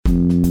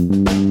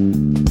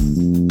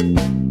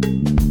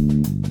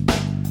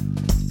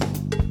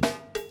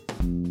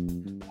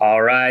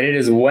right. It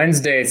is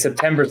Wednesday,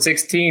 September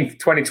 16th,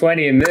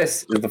 2020, and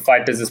this is the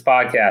Fight Business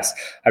Podcast.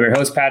 I'm your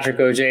host, Patrick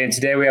OJ, and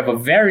today we have a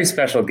very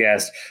special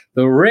guest,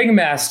 the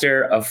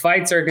ringmaster of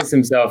Fight Circus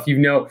himself. You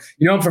know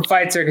him for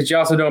Fight Circus. You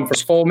also know him for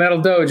Full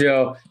Metal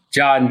Dojo,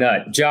 John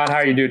Nutt. John, how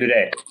are you doing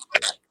today?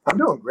 I'm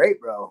doing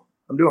great, bro.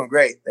 I'm doing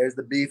great. There's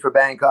the B for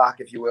Bangkok,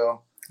 if you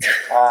will.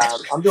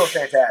 I'm doing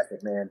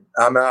fantastic, man.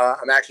 I'm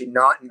actually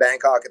not in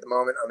Bangkok at the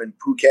moment. I'm in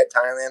Phuket,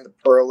 Thailand, the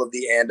Pearl of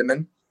the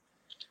Andaman,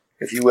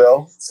 if you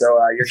will. So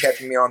you're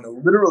catching me on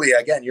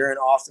again, you're in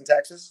Austin,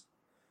 Texas?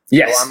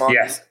 Yes, so I'm on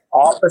yes. the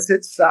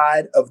opposite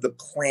side of the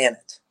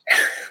planet.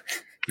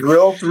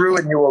 Drill through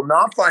and you will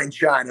not find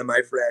China,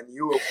 my friend.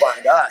 You will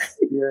find us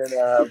here in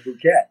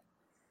Phuket.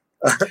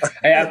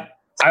 Hey,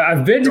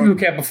 I've been to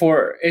Phuket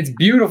before. It's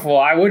beautiful.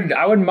 I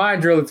wouldn't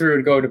mind drilling through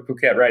and going to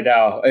Phuket right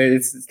now.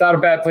 It's not a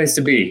bad place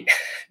to be.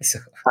 So.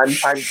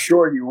 I'm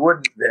sure you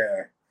wouldn't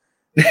there.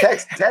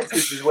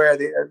 Texas is where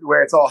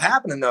it's all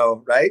happening,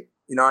 though, right?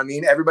 You know what I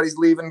mean? Everybody's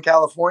leaving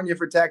California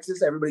for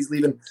Texas. Everybody's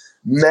leaving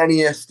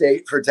many a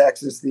state for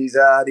Texas these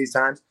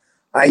times.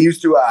 I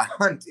used to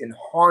hunt in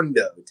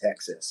Hondo,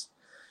 Texas,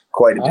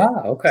 quite a bit.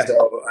 Ah, okay.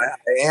 So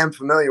I am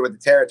familiar with the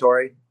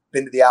territory.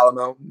 Been to the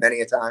Alamo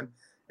many a time,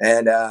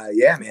 and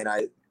yeah, man,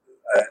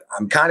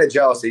 I'm kind of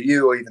jealous of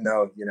you, even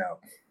though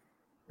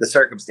the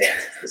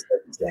circumstances.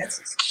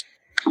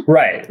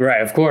 Right.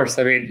 Of course.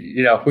 I mean,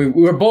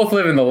 we're both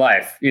living the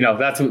life.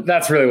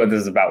 That's really what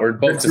this is about. We're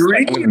both just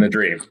living the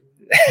dream.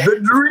 The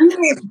dream,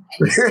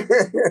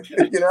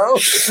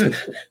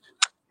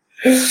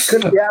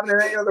 couldn't be happening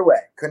any other way.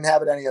 Couldn't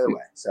have it any other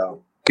way.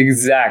 So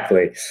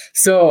exactly.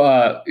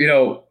 So,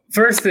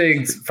 first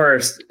things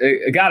first,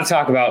 I got to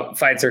talk about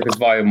Fight Circus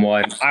Volume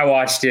 1. I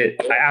watched it.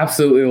 I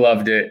absolutely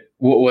loved it.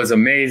 What was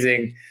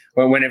amazing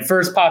when it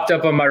first popped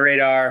up on my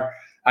radar.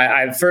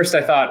 I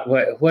thought,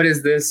 what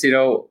is this?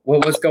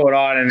 What's going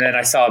on? And then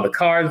I saw the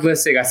card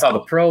listing. I saw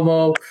the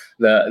promo,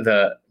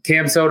 the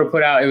Cam Soda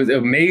put out. It was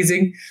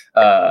amazing.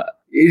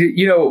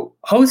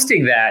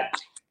 Hosting that,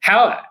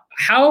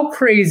 how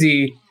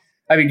crazy.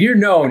 I mean, you're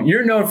known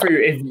for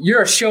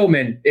you're a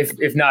showman,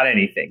 if not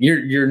anything,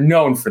 you're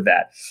known for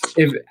that.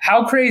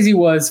 How crazy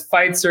was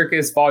Fight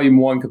Circus Volume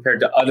 1 compared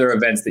to other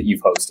events that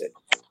you've hosted?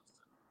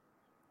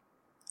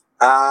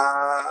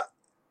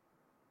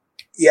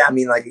 Yeah, I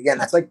mean, again,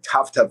 that's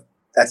tough to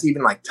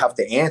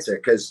answer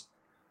because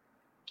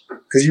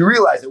you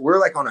realize that we're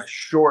on a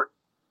short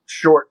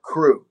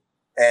crew.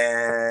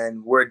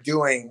 And we're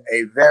doing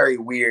a very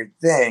weird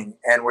thing,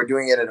 and we're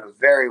doing it at a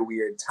very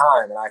weird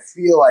time. And I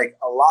feel like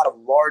a lot of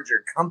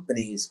larger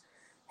companies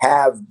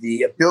have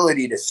the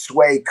ability to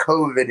sway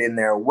COVID in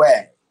their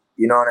way.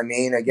 You know what I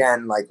mean?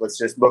 Again, let's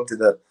just look to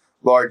the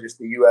largest,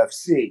 the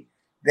UFC.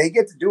 They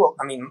get to do,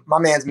 my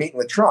man's meeting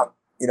with Trump.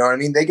 You know what I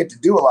mean? They get to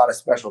do a lot of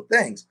special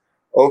things.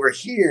 Over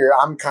here,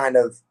 I'm kind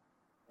of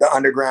the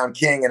underground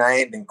king, and I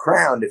ain't been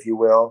crowned, if you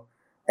will.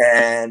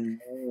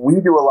 And we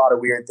do a lot of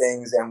weird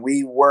things and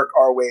we work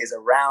our ways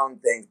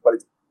around things, but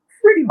it's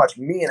pretty much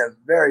me and a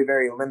very,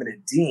 very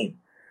limited team.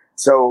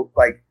 So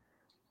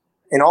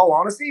in all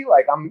honesty,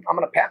 I'm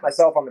going to pat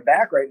myself on the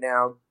back right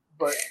now,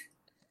 but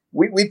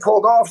we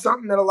pulled off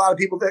something that a lot of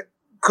people that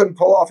couldn't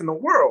pull off in the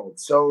world.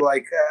 So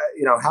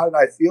how did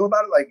I feel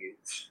about it?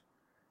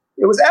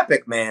 It was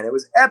epic, man. It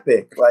was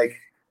epic.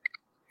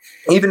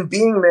 Even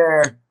being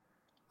there,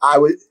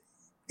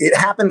 it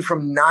happened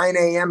from 9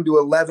 a.m. to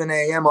 11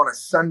 a.m. on a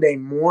Sunday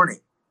morning.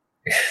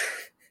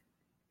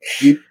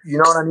 You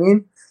know what I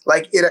mean?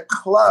 In a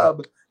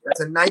club,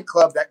 that's a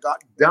nightclub that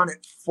got done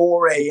at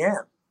 4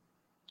 a.m.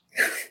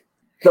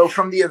 So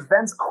from the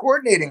events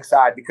coordinating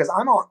side, because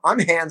I'm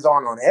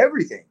hands-on on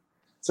everything.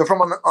 So from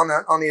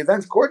on the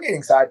events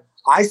coordinating side,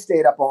 I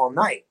stayed up all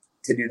night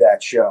to do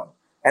that show.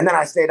 And then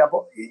I stayed up,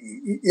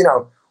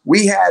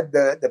 we had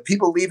the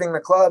people leaving the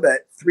club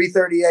at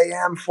 3:30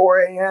 a.m., 4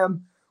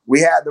 a.m., we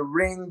had the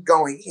ring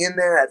going in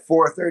there at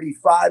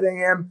 4:35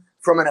 a.m.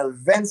 From an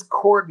events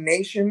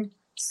coordination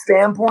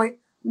standpoint,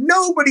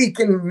 nobody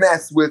can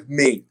mess with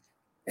me.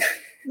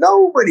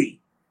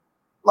 Nobody.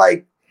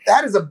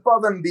 That is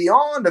above and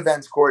beyond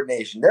events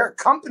coordination. There are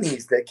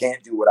companies that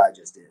can't do what I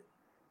just did.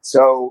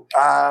 So,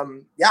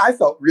 I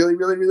felt really,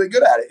 really, really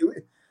good at it.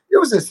 It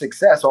was a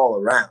success all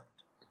around.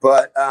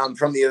 But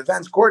from the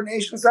events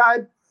coordination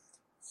side,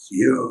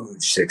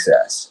 huge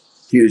success.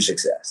 Huge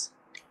success.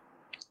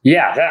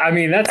 Yeah,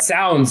 that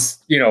sounds,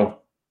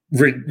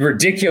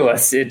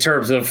 ridiculous in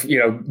terms of,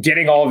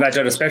 getting all of that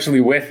done, especially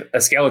with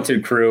a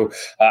skeleton crew.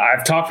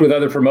 I've talked with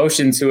other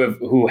promotions who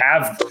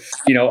have,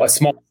 a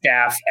small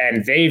staff,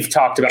 and they've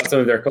talked about some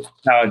of their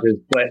challenges,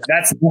 but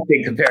that's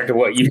nothing compared to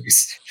what you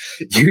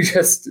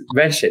just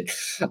mentioned.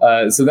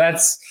 So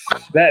that's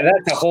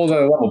a whole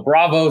other level.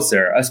 Bravo,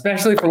 sir,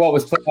 especially for what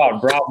was put on.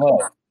 Bravo.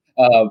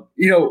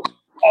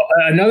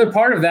 Another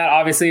part of that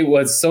obviously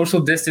was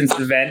social distance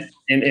event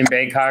in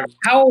Bangkok.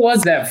 How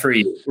was that for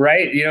you?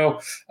 Right.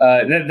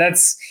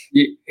 That's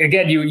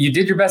again, you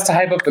did your best to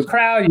hype up the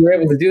crowd. You were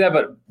able to do that,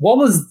 but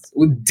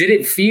did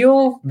it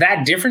feel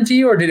that different to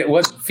you, or did it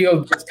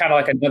feel just kind of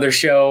like another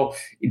show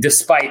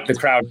despite the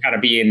crowd kind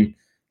of being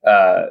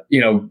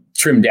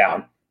trimmed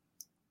down?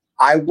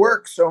 I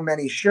work so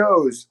many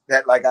shows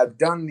that like I've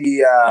done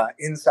the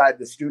inside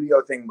the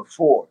studio thing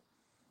before.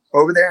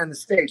 Over there in the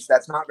States,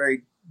 that's not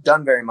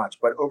done very much.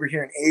 But over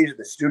here in Asia,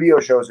 the studio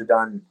shows are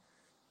done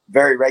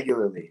very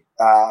regularly,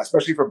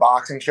 especially for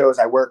boxing shows.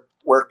 I work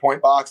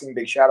Point Boxing.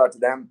 Big shout out to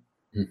them,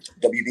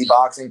 WB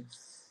Boxing.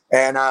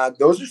 And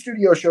those are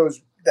studio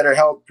shows that are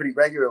held pretty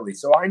regularly.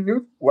 So I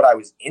knew what I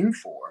was in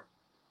for.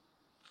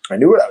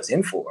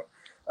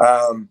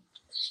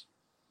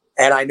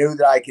 And I knew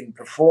that I can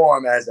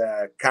perform as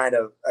a kind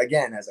of,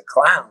 again, as a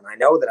clown. I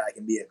know that I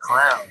can be a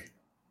clown.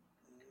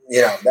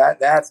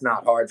 That's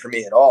not hard for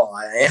me at all.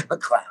 I am a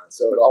clown,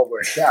 so it all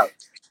works out.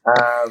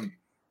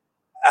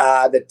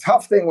 The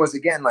tough thing was,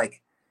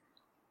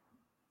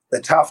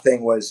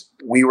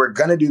 we were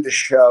going to do the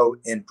show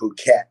in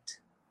Phuket.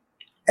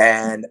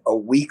 And a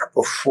week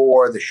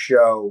before the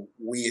show,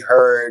 we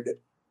heard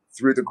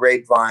through the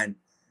grapevine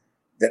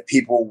that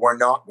people were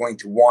not going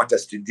to want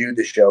us to do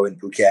the show in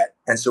Phuket.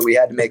 And so we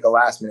had to make a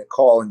last minute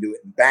call and do it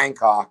in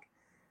Bangkok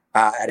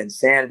at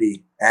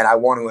Insanity. And I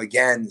want to,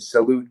 again,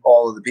 salute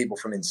all of the people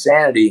from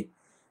Insanity.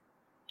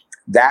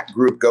 That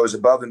group goes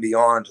above and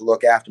beyond to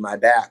look after my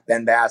back.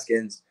 Ben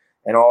Baskins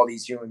and all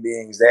these human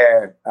beings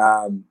there,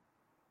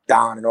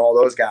 Don and all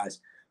those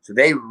guys. So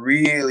they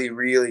really,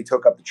 really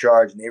took up the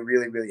charge and they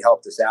really, really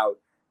helped us out.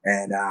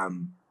 And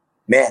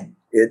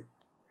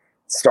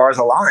stars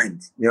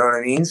aligned. You know what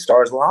I mean?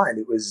 Stars aligned.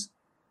 It was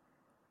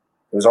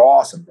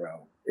awesome,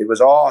 bro. It was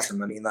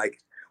awesome. I mean, like,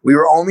 we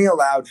were only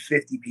allowed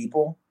 50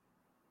 people.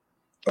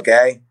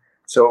 Okay.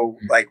 So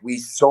like we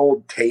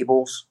sold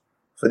tables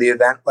for the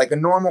event, like a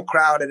normal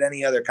crowd at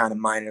any other kind of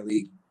minor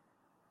league,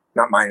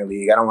 not minor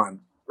league. I don't want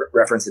to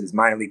reference it as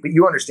minor league, but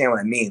you understand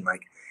what I mean.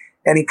 Like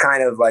any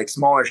kind of like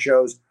smaller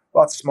shows,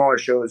 lots of smaller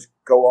shows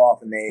go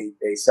off and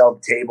they sell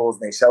the tables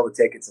and they sell the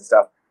tickets and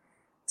stuff.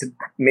 It's a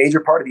major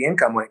part of the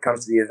income when it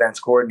comes to the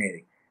events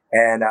coordinating.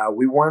 And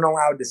we weren't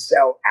allowed to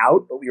sell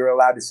out, but we were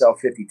allowed to sell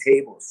 50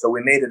 tables. So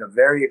we made it a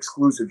very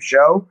exclusive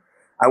show.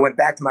 I went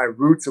back to my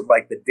roots of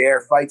like the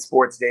Dare Fight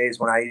Sports days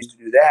when I used to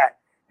do that.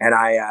 And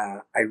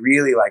I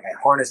really I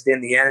harnessed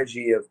in the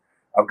energy of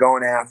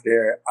going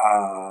after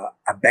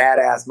a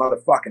badass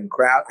motherfucking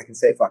crowd. I can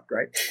say fuck,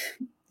 right?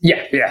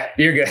 Yeah,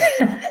 you're good.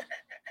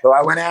 So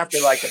I went after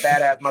like the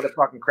badass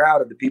motherfucking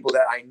crowd of the people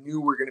that I knew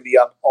were going to be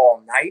up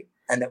all night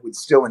and that would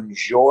still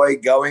enjoy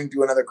going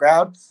to another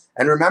crowd.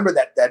 And remember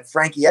that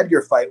Frankie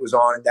Edgar fight was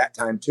on at that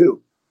time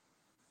too.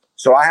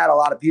 So I had a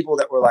lot of people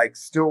that were like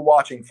still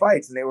watching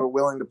fights and they were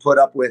willing to put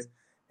up with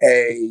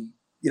a,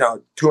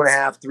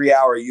 2.5, 3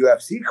 hour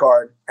UFC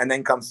card and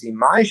then come see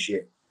my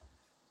shit.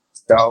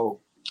 So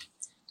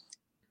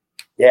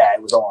yeah,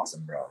 it was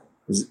awesome, bro.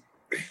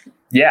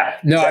 Yeah,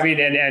 no, I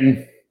mean,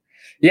 and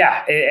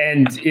yeah.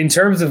 And in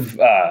terms of,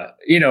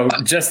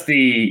 just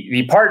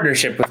the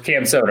partnership with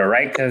Cam Soda,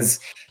 right? Because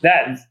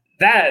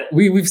that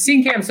we've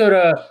seen Cam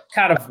Soda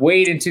kind of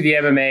wade into the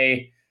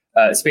MMA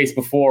space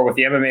before with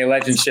the MMA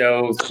Legend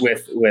shows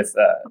with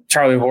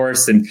Charlie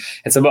Horse and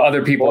some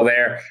other people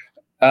there.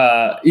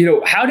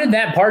 How did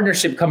that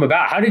partnership come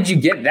about? How did you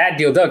get that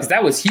deal done? Because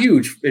that was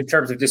huge in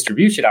terms of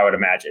distribution, I would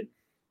imagine.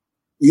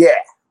 Yeah.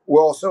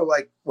 Well,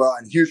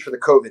 and huge for the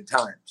COVID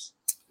times.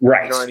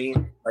 Right. You know what I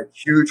mean? Like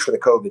huge for the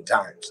COVID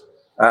times.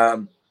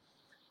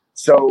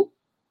 So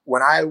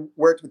when I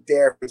worked with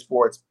Dare Fight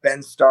Sports,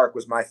 Ben Stark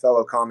was my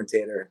fellow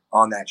commentator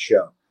on that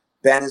show.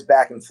 Ben is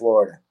back in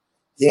Florida.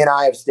 He and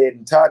I have stayed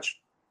in touch.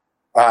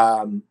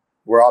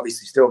 We're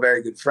obviously still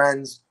very good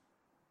friends.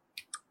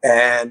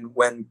 And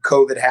when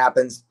COVID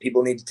happens,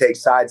 people need to take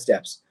side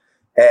steps.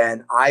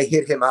 And I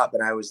hit him up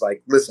and I was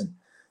like, listen,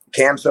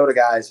 Cam Soda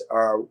guys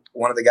are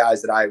one of the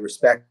guys that I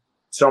respect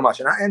so much.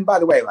 And by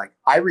the way, like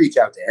I reach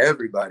out to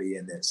everybody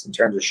in this in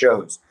terms of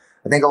shows.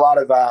 I think a lot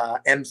of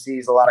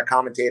MCs, a lot of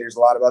commentators, a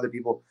lot of other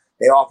people,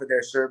 they offer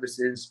their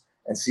services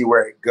and see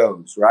where it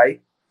goes,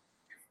 right?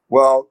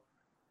 Well,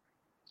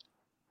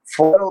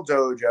 Full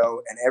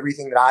Dojo and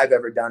everything that I've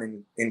ever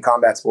done in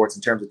combat sports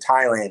in terms of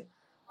Thailand,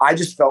 I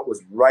just felt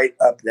was right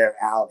up their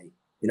alley.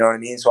 You know what I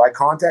mean? So I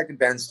contacted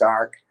Ben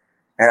Stark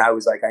and I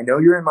was like, I know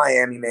you're in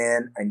Miami,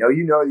 man. I know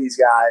you know these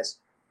guys.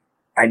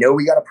 I know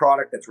we got a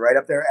product that's right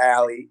up their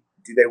alley.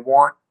 Do they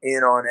want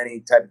in on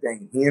any type of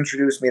thing? He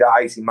introduced me to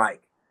Icy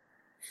Mike.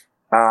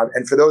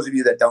 And for those of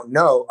you that don't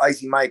know,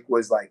 Icy Mike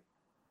was like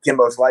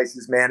Kimbo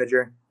Slice's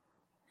manager.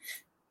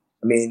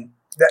 I mean,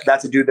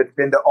 that's a dude that's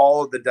been to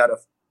all of the Dutta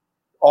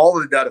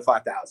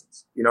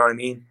 5000s. You know what I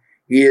mean?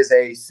 He has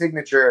a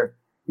signature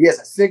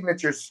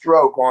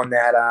stroke on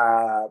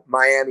that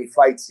Miami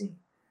fight scene.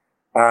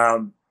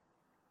 And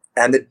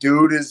the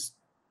dude is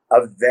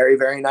a very,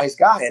 very nice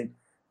guy. And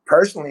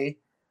personally,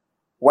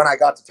 when I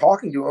got to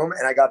talking to him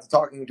and I got to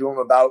talking to him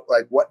about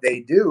like what they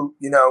do,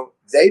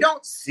 they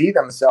don't see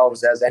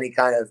themselves as any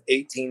kind of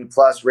 18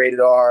 plus rated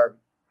R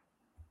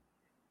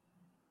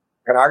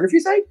pornography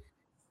site.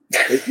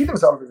 They see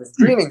themselves as a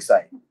streaming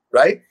site,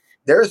 right?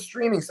 They're a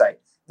streaming site.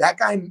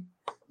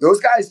 Those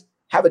guys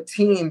have a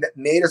team that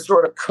made a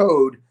sort of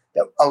code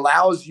that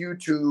allows you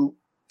to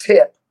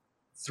tip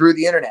through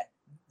the internet.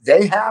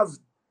 they have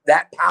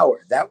that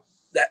power.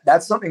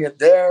 That's something that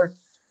they're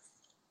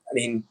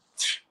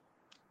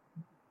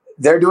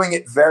doing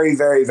it very,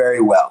 very,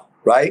 very well,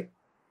 right?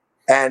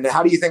 And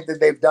how do you think that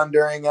they've done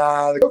during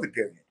the COVID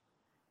period?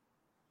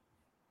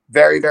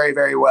 Very, very,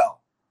 very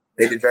well.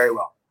 They did very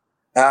well.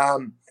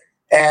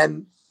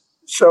 And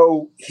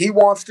so he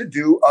wants to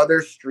do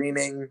other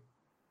streaming.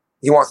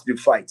 He wants to do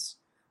fights.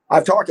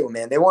 I've talked to him,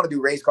 man. They want to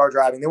do race car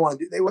driving. They want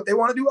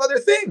to do other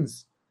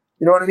things.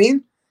 You know what I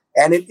mean?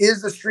 And it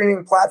is a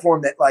streaming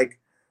platform that, like,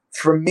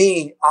 for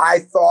me, I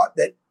thought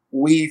that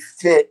we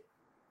fit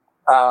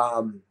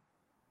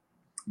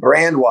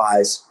brand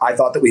wise. I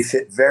thought that we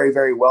fit very,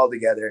 very well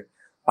together.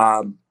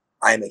 I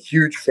am a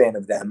huge fan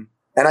of them.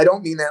 And I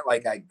don't mean that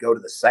like I go to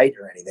the site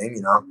or anything,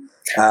 you know.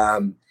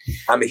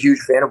 I'm a huge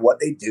fan of what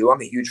they do.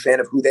 I'm a huge fan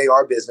of who they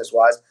are business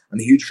wise. I'm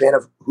a huge fan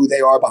of who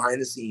they are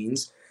behind the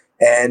scenes.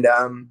 And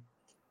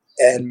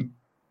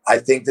I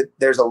think that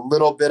there's a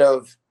little bit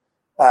of,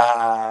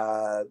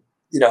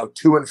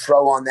 to and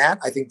fro on that.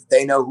 I think that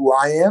they know who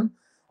I am.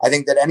 I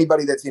think that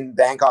anybody that's in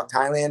Bangkok,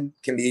 Thailand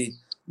can be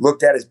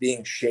looked at as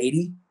being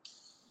shady,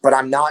 but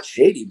I'm not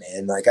shady,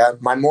 man. Like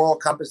my moral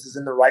compass is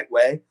in the right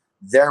way.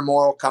 Their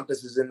moral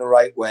compass is in the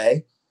right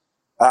way.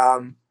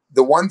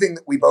 The one thing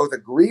that we both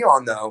agree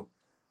on, though,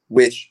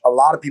 which a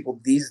lot of people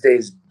these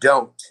days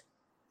don't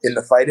in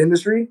the fight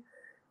industry,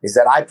 is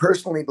that I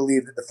personally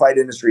believe that the fight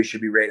industry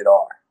should be rated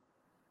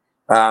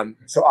R.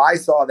 So I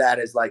saw that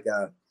as like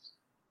a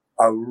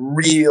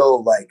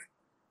real, like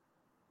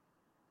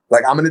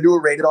I'm going to do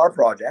a rated R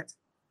project.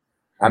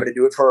 I'm going to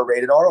do it for a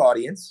rated R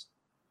audience.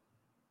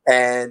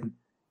 And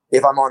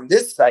if I'm on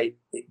this site,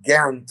 it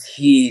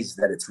guarantees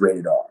that it's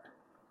rated R.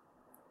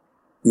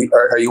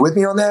 Are you with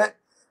me on that?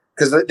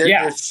 Because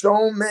there's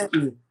so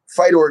many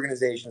fight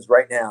organizations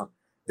right now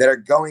that are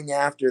going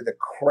after the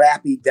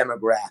crappy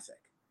demographic.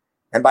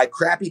 And by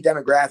crappy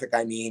demographic,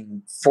 I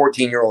mean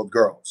 14-year-old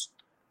girls.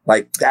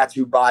 Like, that's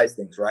who buys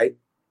things, right?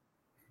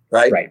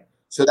 Right.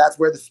 So that's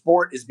where the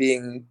sport is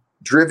being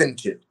driven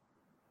to.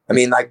 I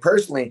mean, like,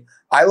 personally,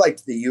 I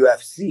liked the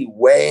UFC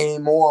way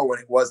more when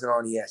it wasn't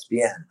on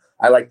ESPN.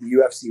 I liked the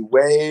UFC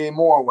way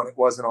more when it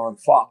wasn't on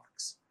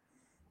Fox.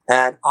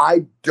 And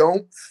I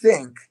don't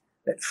think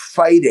that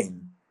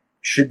fighting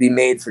should be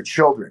made for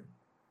children.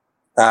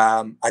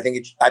 I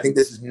think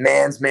this is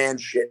man's man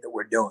shit that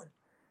we're doing.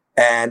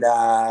 And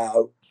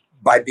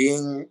by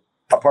being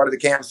a part of the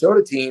Cam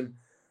Soda team,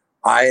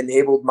 I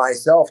enabled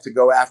myself to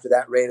go after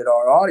that rated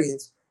R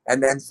audience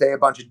and then say a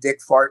bunch of dick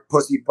fart,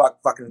 pussy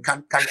fuck, fucking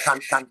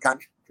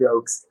cunt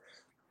jokes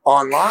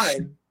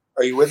online.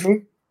 Are you with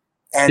me?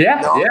 And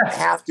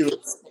have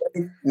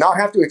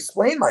to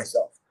explain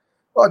myself.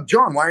 Oh,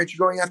 John, why aren't you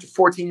going after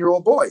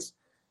 14-year-old boys?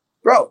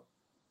 Bro,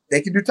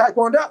 they can do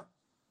Taekwondo.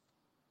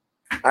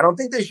 I don't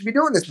think they should be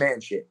doing this man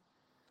shit.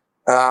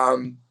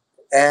 And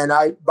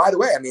by the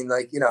way, I mean,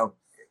 like, you know,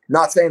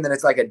 not saying that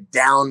it's like a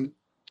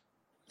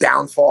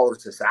downfall of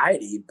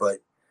society, but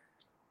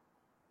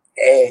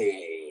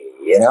hey,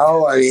 you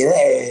know, I mean,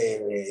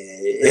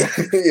 hey,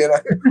 you know,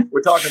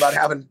 we're talking about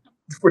having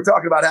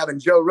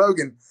Joe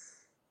Rogan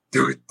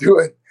do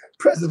a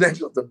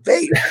presidential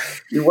debate. I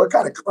mean, what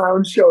kind of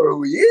clown show are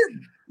we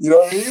in? You know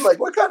what I mean? Like,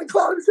 what kind of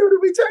clown show did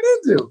we turn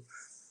into?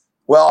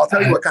 Well, I'll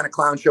tell you what kind of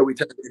clown show we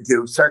turned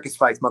into. Circus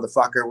fights,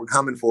 motherfucker. We're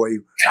coming for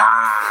you.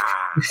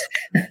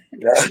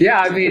 Yeah,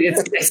 I mean,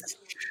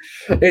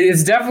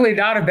 it's definitely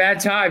not a bad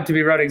time to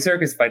be running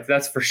circus fights.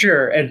 That's for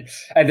sure. And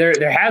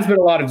there has been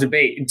a lot of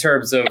debate in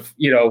terms of,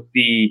 you know,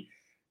 the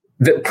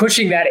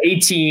pushing that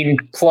 18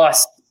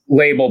 plus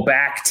label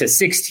back to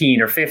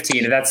 16 or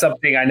 15. And that's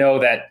something I know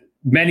that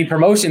many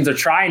promotions are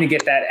trying to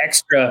get that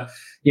extra,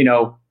 you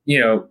know,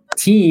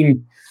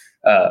 teen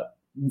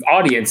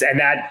audience, and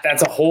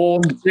that's a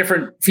whole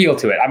different feel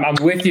to it. I'm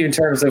with you in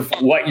terms of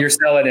what you're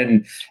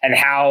selling and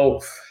how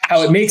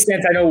it makes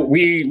sense. I know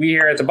we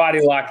here at the Body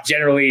Lock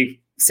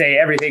generally say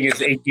everything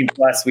is 18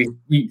 plus.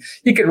 You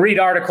can read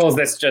articles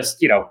that's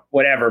just, you know,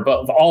 whatever,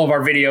 but all of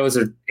our videos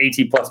are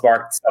 18 plus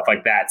marked, stuff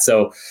like that.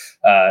 So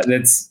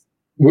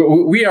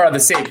we are on the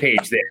same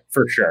page there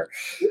for sure.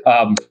 You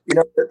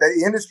know,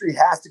 the industry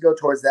has to go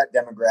towards that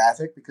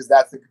demographic because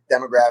that's the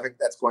demographic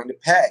that's going to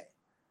pay.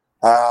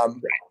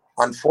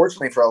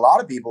 Unfortunately, for a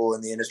lot of people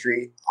in the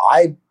industry,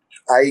 I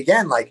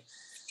again, like,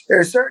 there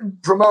are certain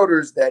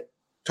promoters that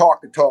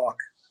talk the talk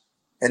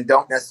and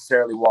don't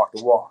necessarily walk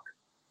the walk.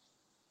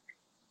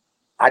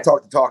 I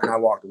talk the talk and I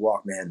walk the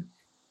walk, man.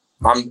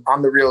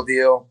 I'm the real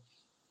deal.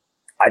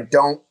 I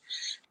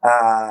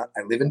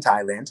live in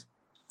Thailand.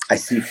 I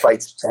see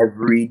fights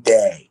every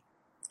day.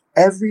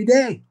 Every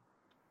day.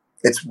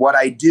 It's what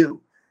I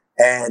do.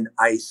 And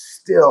I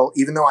still,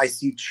 even though I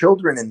see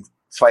children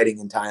fighting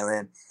in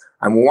Thailand,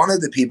 I'm one of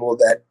the people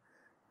that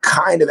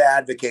kind of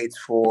advocates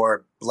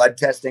for blood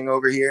testing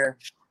over here.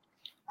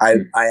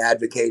 I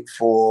advocate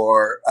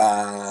for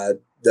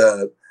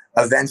the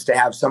events to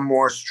have some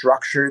more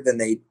structure than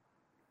they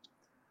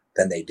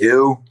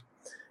do.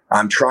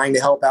 I'm trying to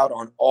help out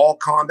on all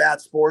combat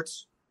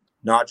sports,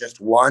 not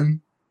just one.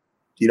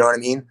 Do you know what I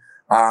mean?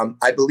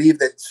 I believe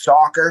that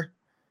soccer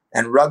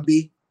and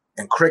rugby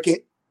and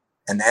cricket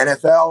and the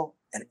NFL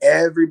and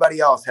everybody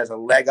else has a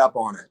leg up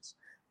on us.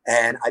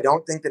 And I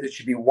don't think that it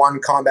should be one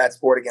combat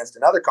sport against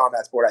another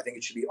combat sport. I think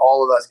it should be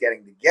all of us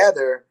getting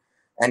together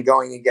and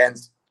going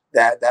against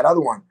that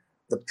other one.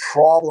 The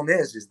problem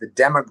is the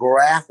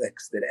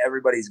demographics that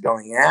everybody's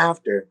going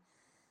after.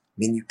 I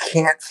mean, you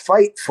can't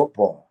fight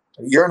football.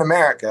 You're in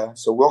America,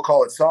 so we'll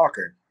call it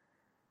soccer.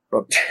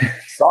 But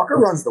soccer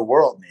runs the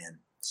world, man.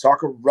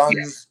 Soccer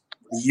runs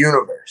the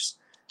universe.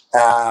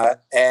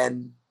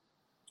 And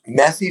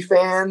Messi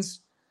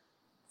fans,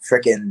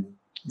 freaking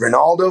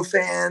Ronaldo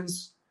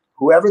fans,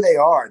 whoever they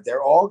are,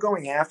 they're all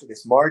going after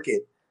this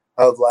market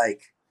of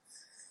like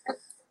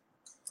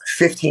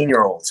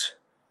 15-year-olds,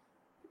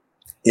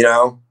 you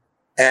know?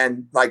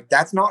 And like,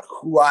 that's not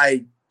who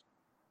my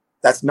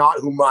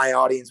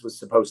audience was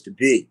supposed to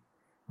be.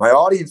 My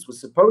audience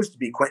was supposed to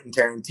be Quentin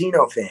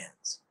Tarantino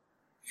fans.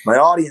 My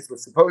audience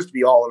was supposed to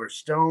be Oliver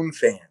Stone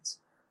fans.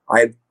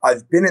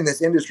 I've been in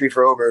this industry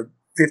for over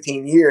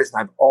 15 years,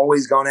 and I've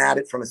always gone at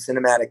it from a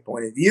cinematic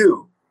point of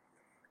view.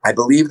 I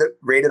believe that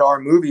rated R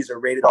movies are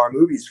rated R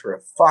movies for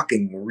a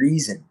fucking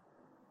reason,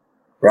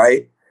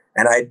 right?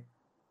 And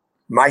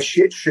my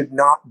shit should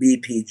not be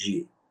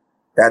PG.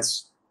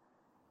 That's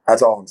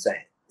all I'm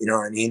saying. You know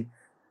what I mean?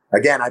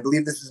 Again, I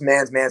believe this is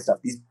man's man stuff.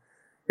 It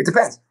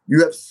depends.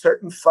 You have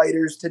certain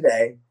fighters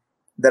today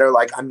that are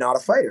like, I'm not a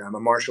fighter. I'm a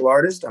martial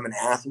artist. I'm an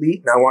athlete,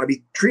 and I want to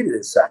be treated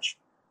as such.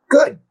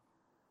 Good.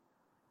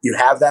 You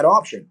have that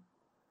option.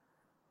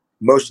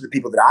 Most of the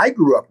people that I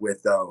grew up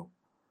with, though,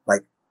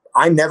 like,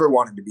 I never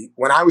wanted to be,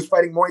 when I was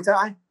fighting Muay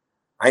Thai,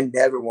 I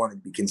never wanted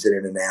to be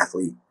considered an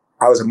athlete.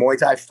 I was a Muay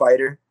Thai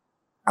fighter.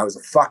 I was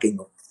a fucking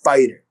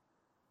fighter.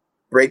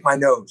 Break my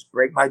nose,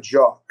 break my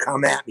jaw,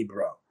 come at me,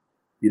 bro.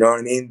 You know what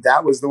I mean?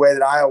 That was the way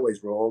that I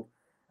always rolled.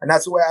 And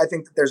that's the way I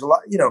think that there's a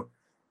lot, you know,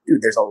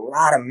 dude, there's a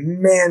lot of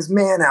man's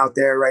man out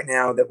there right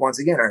now that once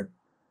again are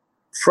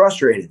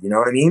frustrated, you know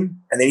what I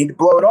mean? And they need to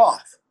blow it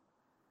off.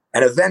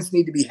 And events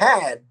need to be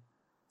had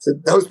so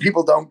those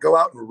people don't go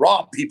out and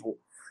rob people,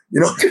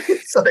 you know,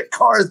 so that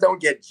cars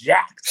don't get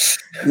jacked,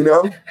 you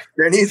know?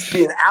 There needs to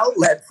be an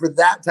outlet for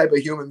that type of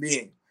human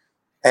being.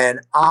 And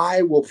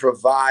I will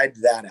provide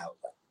that outlet.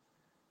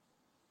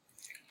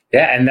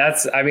 Yeah, and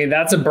that's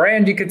a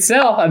brand you could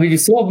sell. I mean, you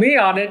sold me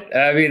on it.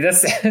 I mean,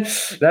 that's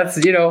that's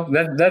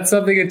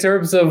something in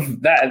terms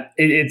of that.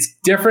 It's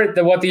different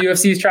than what the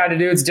UFC is trying to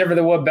do. It's different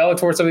than what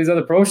Bellator, some of these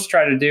other pros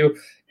try to do.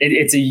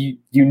 It's a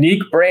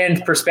unique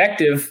brand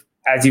perspective,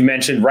 as you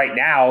mentioned, right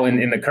now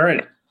in the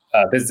current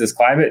business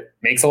climate,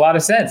 makes a lot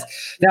of sense.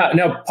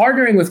 Now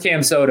partnering with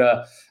Cam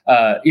Soda,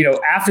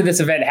 after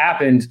this event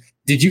happened,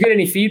 did you get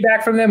any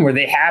feedback from them? Were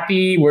they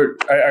happy?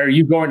 Are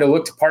you going to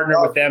look to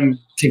partner with them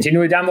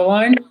continually down the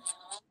line?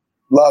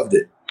 Loved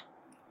it.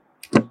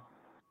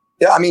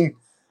 Yeah, I mean,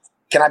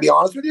 can I be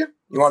honest with you?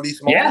 You want to be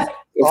small? Yeah.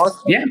 Honest?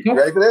 Yeah. You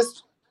ready for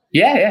this?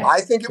 Yeah.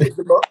 I think it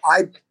was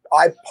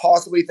I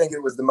possibly think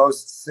it was the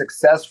most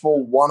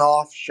successful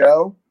one-off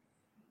show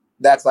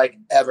that's like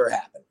ever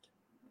happened.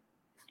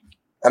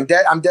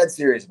 I'm dead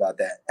serious about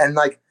that. And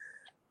like,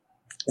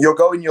 you'll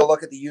go and you'll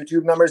look at the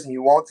YouTube numbers and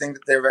you won't think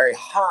that they're very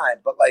high,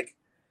 but like,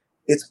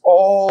 it's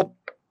all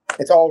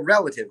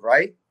relative,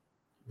 right?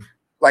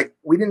 Like,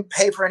 we didn't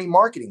pay for any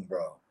marketing,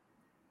 bro.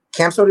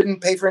 Cam Soda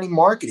didn't pay for any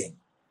marketing.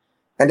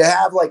 And to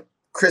have like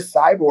Chris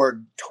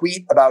Cyborg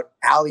tweet about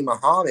Ali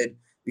Muhammad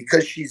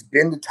because she's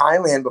been to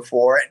Thailand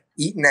before and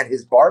eaten at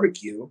his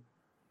barbecue,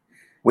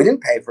 we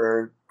didn't pay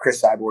for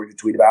Chris Cyborg to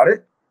tweet about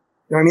it.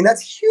 You know what I mean?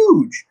 That's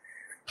huge.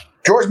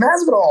 George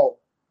Masvidal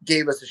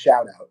gave us a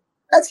shout out.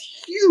 That's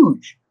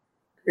huge.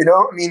 You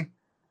know, I mean,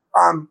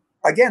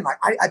 again, like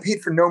I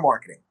paid for no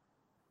marketing.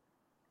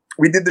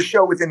 We did the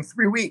show within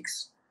 3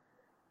 weeks.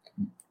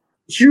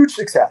 Huge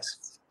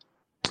success.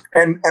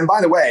 And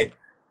by the way,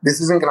 this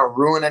isn't going to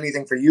ruin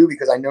anything for you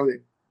because I know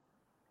that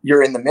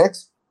you're in the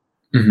mix.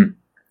 Mm-hmm.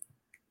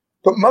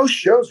 But most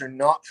shows are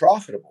not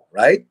profitable,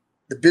 right?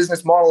 The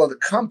business model of the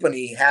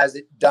company has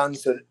it done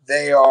so that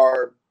they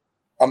are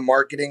a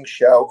marketing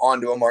show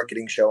onto a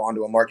marketing show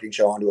onto a marketing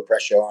show onto a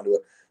press show onto a.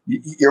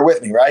 You're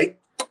with me, right?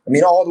 I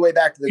mean, all the way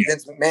back to the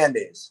Vince McMahon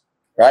days,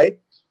 right?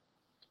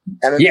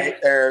 And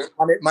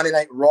Monday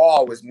Night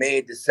Raw was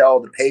made to sell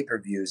the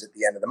pay-per-views at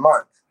the end of the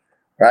month,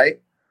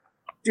 right?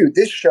 Dude,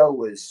 this show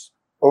was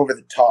over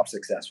the top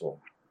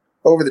successful.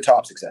 Over the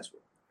top successful.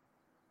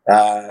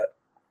 And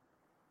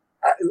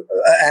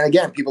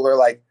again, people are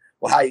like,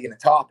 well, how are you going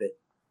to top it?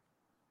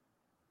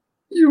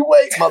 You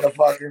wait,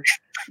 motherfucker.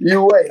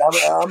 You wait.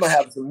 I'm going to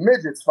have some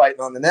midgets fighting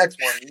on the next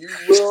one.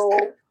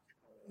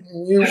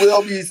 You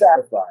will be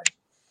satisfied.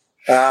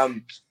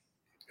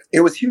 It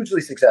was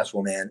hugely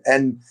successful, man.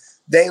 And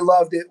they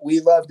loved it.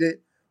 We loved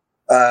it.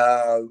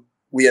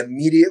 We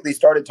immediately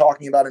started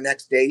talking about a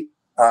next date.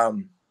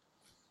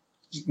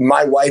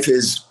 My wife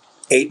is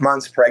 8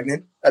 months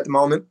pregnant at the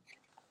moment.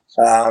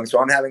 So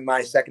I'm having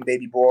my second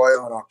baby boy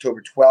on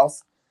October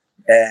 12th.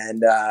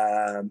 And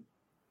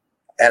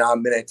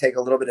I'm going to take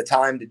a little bit of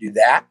time to do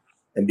that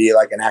and be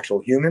like an actual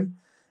human.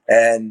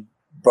 And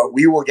but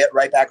we will get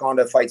right back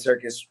onto Fight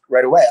Circus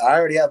right away. I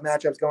already have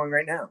matchups going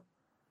right now.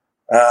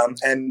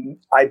 And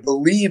I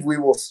believe we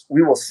will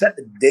set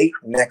the date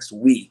next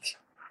week,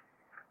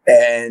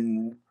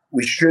 and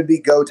we should be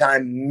go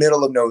time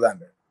middle of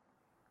November,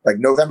 like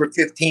November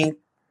 15th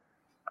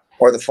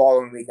or the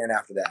following weekend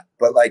after that.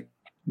 But like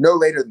no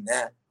later than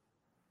that.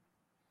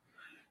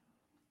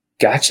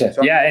 Gotcha.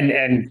 So, yeah.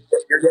 And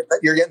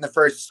you're getting the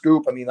first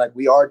scoop. I mean, like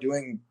we are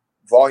doing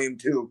volume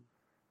 2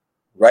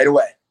 right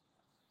away.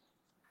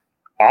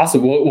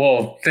 Awesome.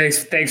 Well,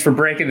 thanks for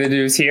breaking the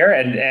news here,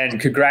 and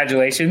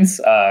congratulations.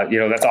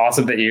 That's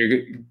awesome that you're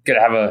going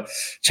to have a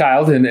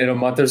child in a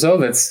month or so.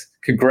 That's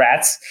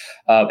congrats.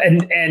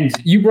 And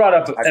you brought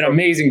up an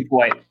amazing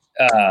point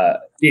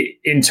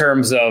in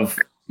terms of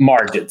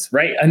margins,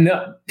 right? And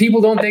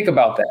people don't think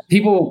about that.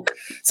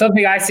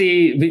 Something I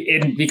see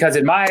because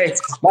in my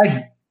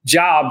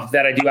job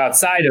that I do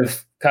outside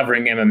of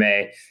covering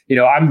MMA,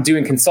 I'm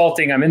doing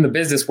consulting. I'm in the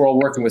business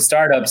world working with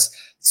startups.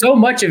 So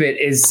much of it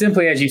is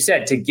simply, as you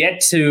said, to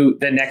get to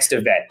the next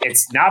event.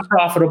 It's not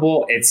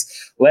profitable.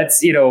 It's let's,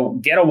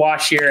 get a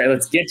wash here. And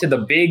let's get to the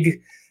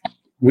big.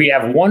 We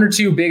have 1 or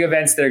 2 big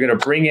events that are going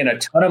to bring in a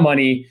ton of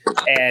money,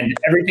 and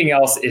everything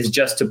else is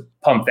just to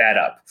pump that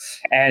up.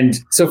 And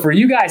so for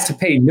you guys to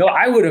pay,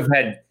 I would have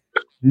had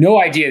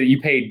no idea that you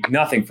paid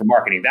nothing for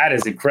marketing. That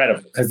is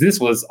incredible because this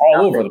was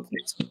all over the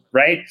place,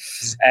 right?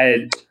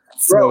 And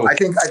bro, I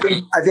think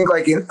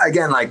like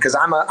again, like because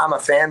I'm a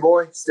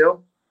fanboy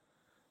still.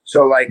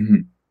 So like,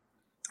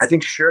 I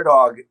think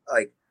Sherdog,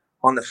 like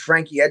on the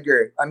Frankie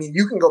Edgar, I mean,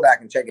 you can go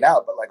back and check it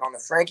out, but like on the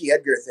Frankie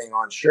Edgar thing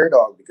on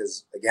Sherdog,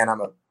 because again,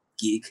 I'm a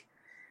geek.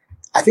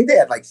 I think they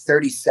had like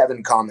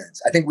 37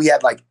 comments. I think we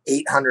had like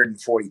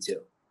 842.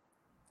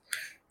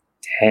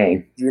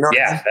 Dang. You know?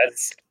 Yeah.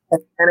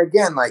 And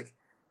again, like,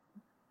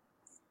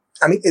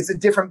 I mean, it's a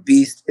different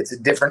beast. It's a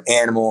different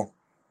animal.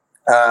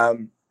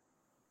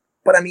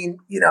 But I mean,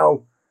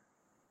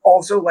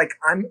 also like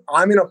I'm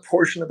in a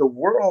portion of the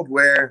world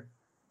where,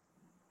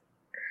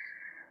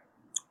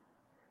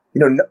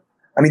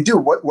 I mean,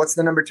 dude, what's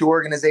the number 2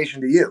 organization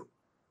to you?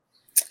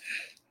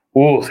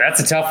 Oh,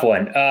 that's a tough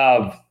one.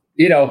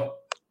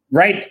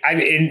 Right. I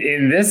mean,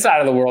 in this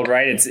side of the world,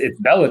 right. It's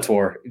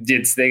Bellator.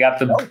 They got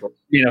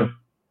the,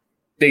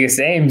 biggest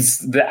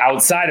names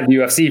outside of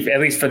UFC,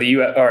 at least for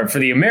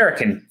the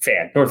American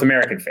fan, North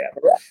American fan.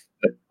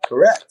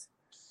 Correct.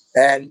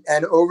 And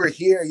over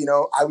here,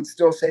 I would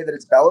still say that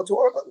it's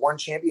Bellator, but one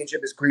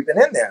championship is creeping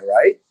in there,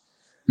 right?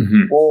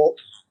 Mm-hmm.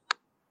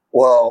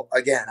 Well,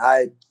 again,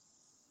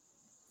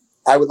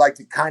 I would like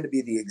to kind of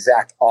be the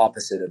exact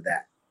opposite of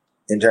that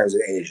in terms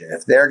of Asia.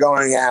 If they're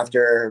going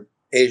after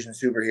Asian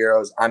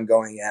superheroes, I'm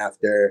going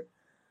after,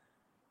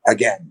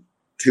 again,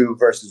 2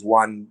 versus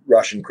 1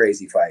 Russian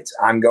crazy fights.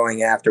 I'm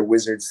going after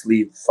wizard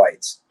sleeve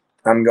fights.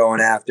 I'm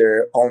going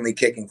after only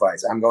kicking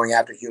fights. I'm going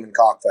after human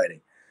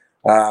cockfighting.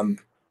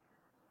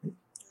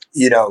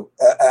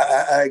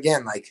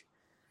 Again, like,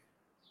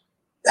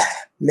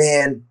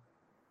 man,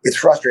 it's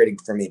frustrating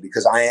for me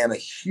because I am a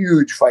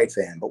huge fight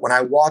fan. But when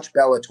I watch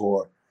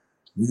Bellator,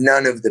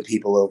 none of the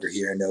people over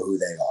here know who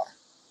they are.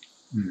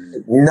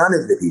 Mm-hmm. None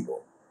of the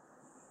people.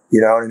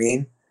 You know what I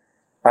mean?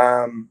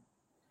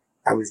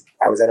 I was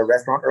at a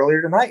restaurant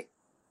earlier tonight,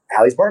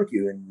 Allie's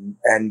Barbecue,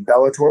 and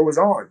Bellator was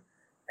on,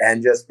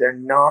 and just they're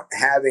not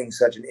having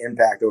such an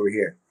impact over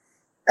here,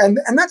 and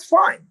that's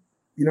fine.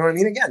 You know what I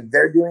mean? Again,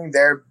 they're doing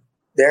their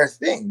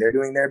thing. They're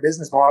doing their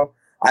business model.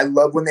 I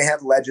love when they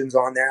have legends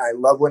on there. I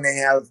love when they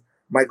have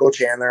Michael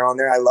Chandler on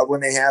there. I love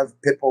when they have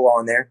Pitbull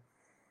on there.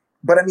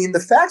 But I mean, the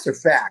facts are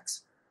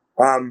facts.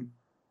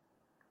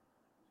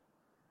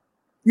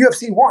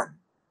 UFC won,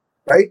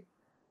 right?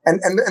 And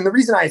the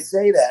reason I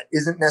say that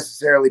isn't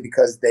necessarily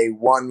because they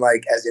won,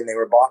 like, as in they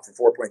were bought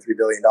for $4.3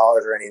 billion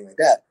or anything like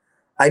that.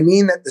 I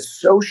mean that the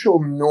social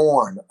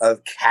norm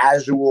of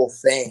casual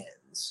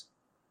fans,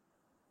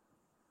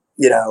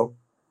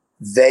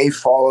 they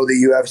follow the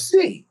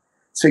UFC.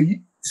 So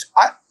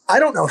I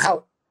don't know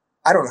how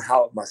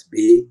it must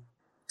be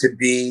to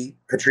be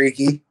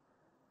Patricky.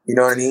 You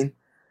know what I mean?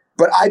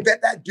 But I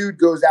bet that dude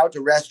goes out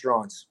to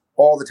restaurants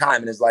all the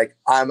time and is like,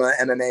 I'm an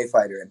MMA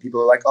fighter. And people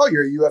are like, oh,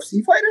 you're a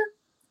UFC fighter?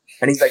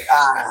 And he's like,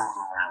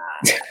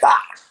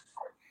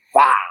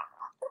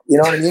 you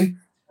know what I mean?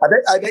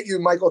 I bet you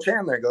Michael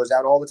Chandler goes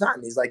out all the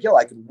time. He's like, yo,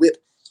 I could whip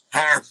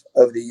half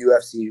of the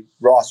UFC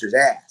roster's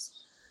ass.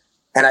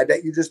 And I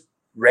bet you just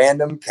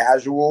random,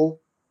 casual,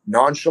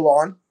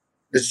 nonchalant,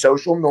 the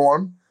social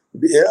norm.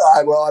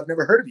 Well, I've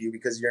never heard of you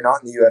because you're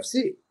not in the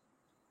UFC.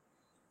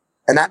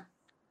 And that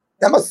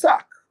must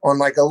suck on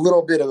like a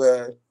little bit of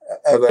a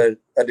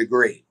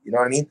degree. You know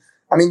what I mean?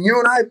 I mean, you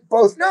and I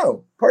both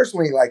know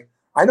personally, like,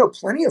 I know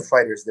plenty of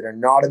fighters that are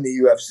not in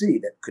the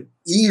UFC that could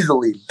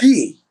easily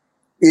be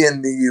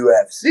in the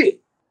UFC.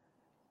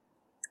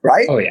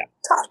 Right? Oh, yeah.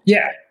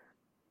 Yeah.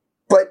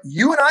 But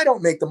you and I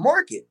don't make the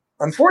market.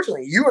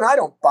 Unfortunately, you and I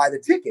don't buy the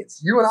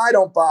tickets. You and I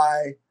don't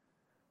buy,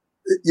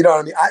 you know what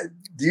I mean?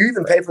 Do you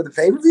even pay for the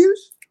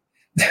pay-per-views?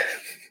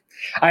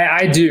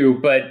 I do,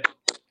 but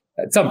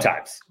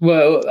sometimes.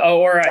 Well,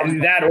 or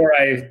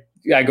I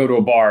I go to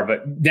a bar,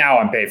 but now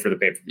I'm paid for the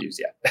pay-per-views.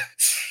 Yeah.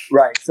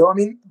 Right. So, I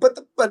mean, but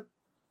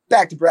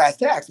back to brass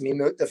tacks. I mean,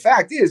 the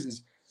fact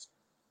is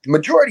the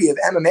majority of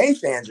MMA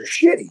fans are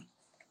shitty.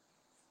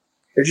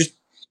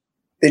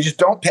 They just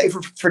don't pay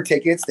for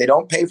tickets. They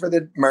don't pay for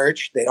the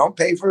merch. They don't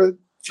pay for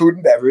food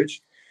and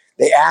beverage.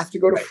 They ask to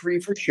go to free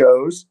for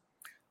shows.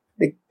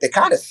 They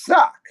kind of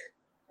suck.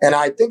 And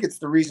I think it's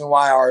the reason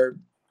why our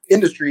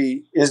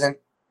industry isn't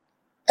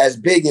as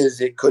big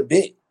as it could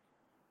be.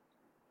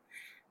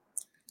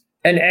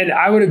 And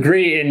I would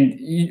agree.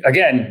 And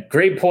again,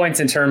 great points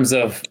in terms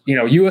of,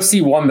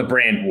 UFC won the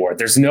brand war.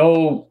 There's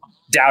no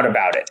doubt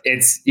about it.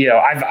 It's,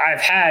 I've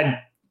had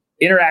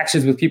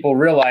interactions with people in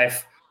real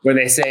life where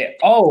they say,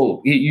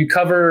 "Oh, you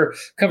cover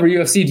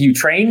UFC. Do you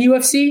train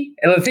UFC?"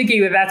 And I'm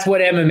thinking that that's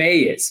what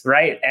MMA is,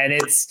 right? And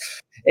it's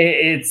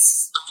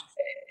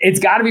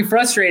got to be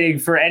frustrating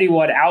for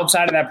anyone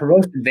outside of that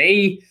promotion.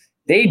 They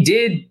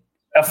did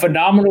a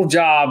phenomenal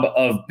job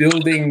of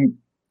building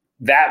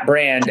that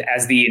brand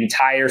as the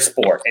entire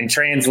sport and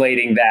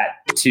translating that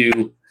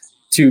to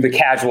the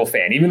casual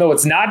fan, even though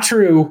it's not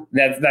true.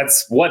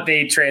 That's what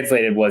they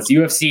translated was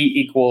UFC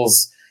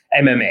equals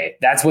MMA.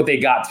 That's what they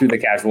got through the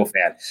casual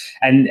fan.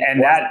 And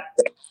that,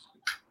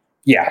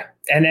 yeah.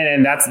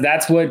 And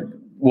that's why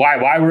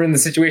we're in the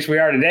situation we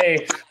are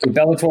today with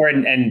Bellator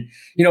and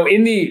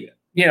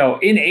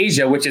in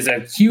Asia, which is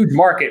a huge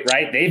market,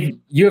 right?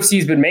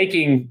 UFC's been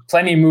making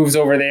plenty of moves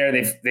over there.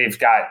 They've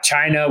got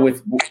China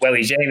with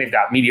Weili Zhang. They've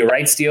got media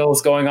rights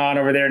deals going on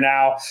over there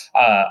now.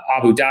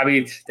 Abu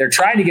Dhabi. They're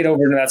trying to get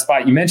over into that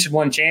spot. You mentioned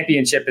one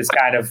championship is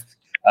kind of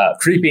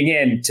creeping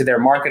into their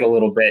market a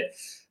little bit.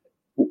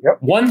 Yep.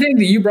 One thing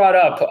that you brought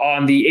up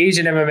on the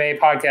Asian MMA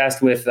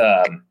podcast with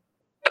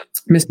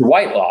Mr.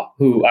 Whitelaw,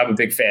 who I'm a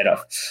big fan of,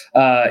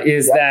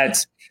 is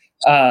that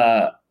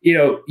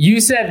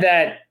you said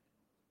that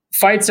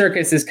Fight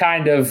Circus is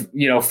kind of,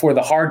 for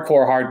the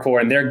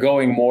hardcore, and they're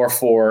going more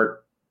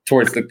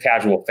towards the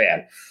casual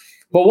fan.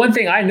 But one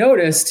thing I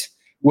noticed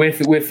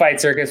with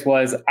Fight Circus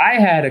was I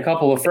had a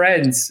couple of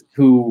friends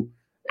who,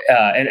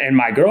 and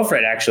my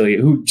girlfriend actually,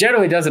 who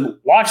generally doesn't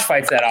watch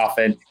fights that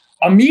often,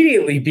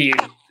 immediately being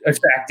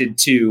attracted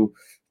to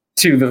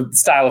the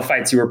style of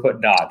fights you were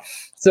putting on.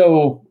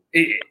 So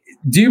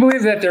do you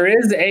believe that there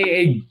is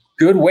a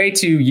good way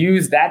to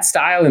use that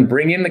style and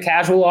bring in the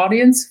casual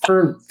audience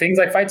for things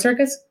like Fight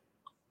Circus?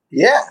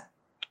 Yeah.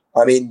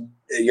 I mean,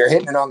 you're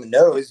hitting it on the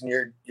nose and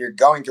you're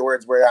going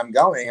towards where I'm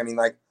going. I mean,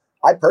 like,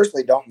 I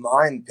personally don't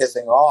mind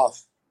pissing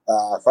off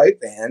fight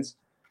fans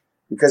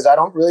because I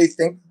don't really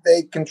think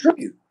they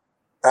contribute.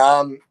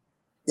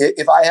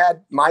 If I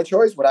had my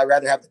choice, would I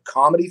rather have the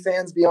comedy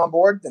fans be on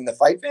board than the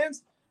fight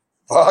fans?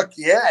 Fuck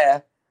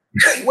yeah.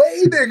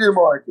 Way bigger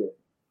market.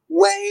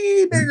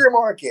 Way bigger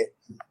market.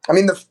 I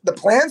mean, the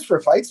plans for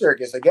Fight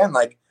Circus, again,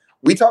 like,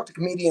 we talk to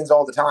comedians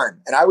all the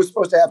time. And I was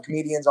supposed to have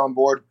comedians on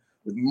board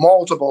with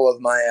multiple of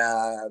my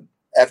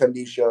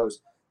FMD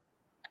shows.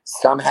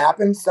 Some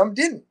happened, some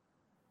didn't.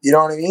 You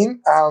know what I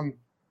mean?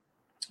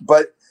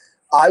 But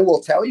I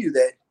will tell you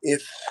that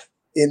if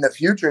in the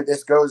future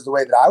this goes the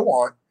way that I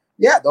want,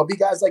 yeah, there'll be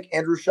guys like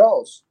Andrew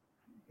Schulz.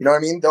 You know what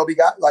I mean? There'll be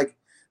guys like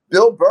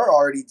Bill Burr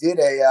already did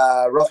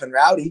a Rough and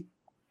Rowdy.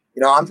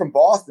 I'm from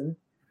Boston,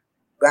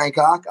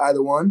 Bangkok,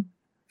 either one.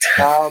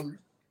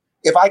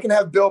 If I can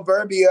have Bill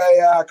Burr be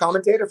a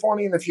commentator for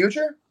me in the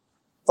future,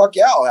 fuck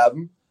yeah, I'll have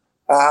him.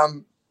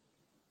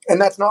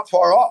 And that's not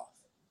far off.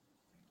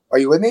 Are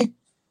you with me?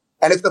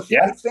 And if the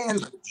fight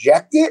fans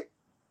reject it,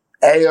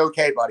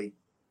 A-okay, buddy.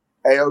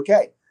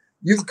 A-okay.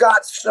 You've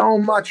got so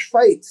much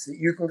fights that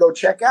you can go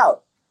check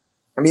out.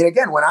 I mean,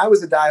 again, when I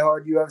was a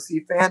diehard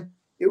UFC fan,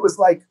 it was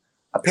like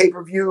a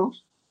pay-per-view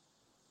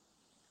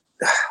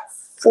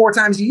 4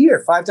 times a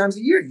year, 5 times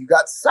a year. You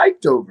got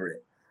psyched over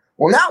it.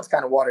 Well, now it's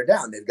kind of watered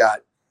down. They've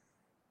got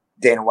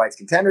Dana White's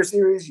Contender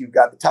Series. You've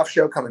got the Tough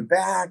Show coming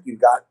back.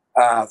 You've got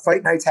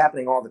fight nights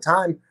happening all the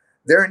time.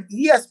 They're an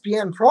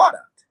ESPN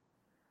product.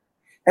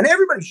 And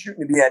everybody's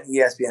shooting to be an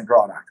ESPN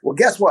product. Well,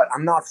 guess what?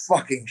 I'm not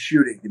fucking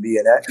shooting to be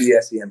an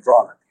ESPN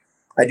product.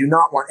 I do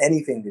not want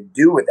anything to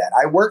do with that.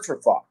 I work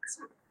for Fox.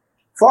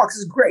 Fox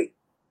is great.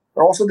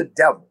 They're also the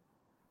devil.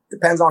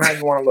 Depends on how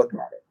you want to look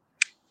at it.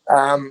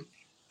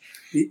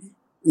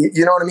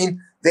 You know what I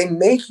mean? They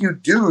make you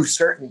do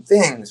certain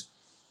things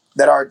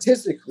that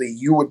artistically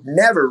you would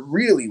never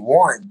really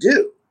want to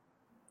do.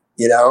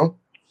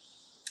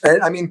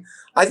 And I mean,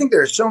 I think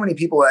there are so many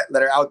people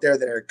that are out there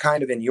that are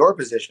kind of in your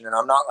position, and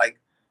I'm not like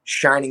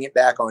shining it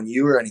back on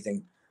you or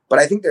anything, but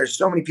I think there's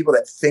so many people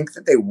that think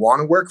that they want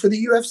to work for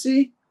the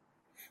UFC.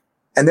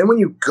 And then when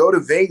you go to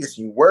Vegas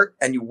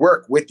and you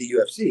work with the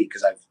UFC,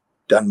 because I've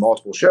done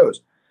multiple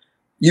shows,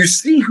 you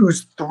see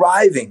who's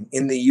thriving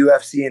in the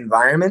UFC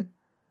environment,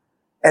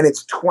 and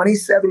it's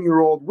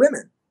 27-year-old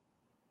women,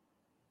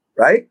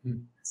 right?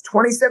 It's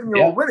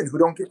 27-year-old women who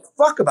don't give a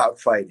fuck about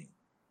fighting.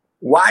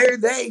 Why are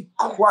they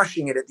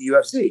crushing it at the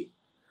UFC?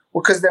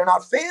 Well, because they're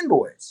not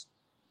fanboys.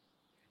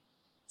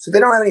 So they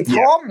don't have any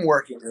problem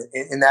working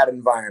in that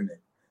environment.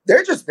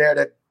 They're just there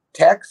to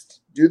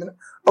text,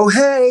 oh,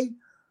 hey,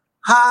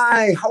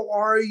 Hi, how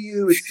are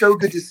you? It's so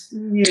good to see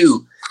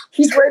you.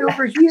 He's right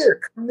over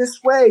here. Come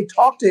this way.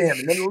 Talk to him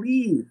and then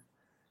leave.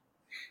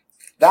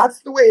 That's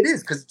the way it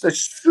is because it's a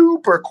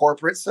super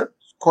corporate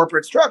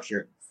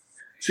structure.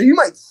 So you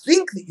might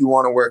think that you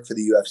want to work for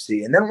the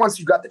UFC, and then once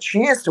you've got the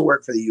chance to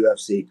work for the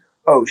UFC,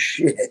 oh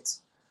shit,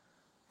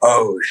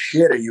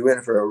 are you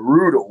in for a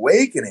rude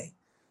awakening?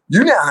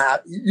 You now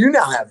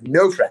have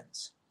no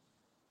friends.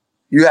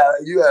 You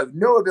have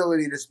no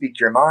ability to speak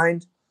your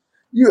mind.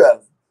 You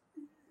have,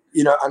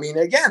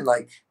 again,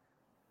 like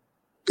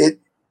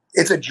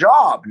it's a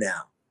job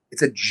now.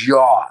 It's a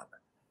job,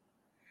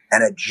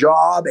 and a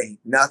job ain't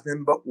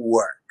nothing but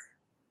work.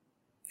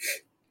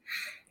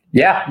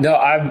 Yeah, no,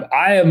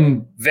 I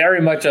am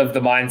very much of the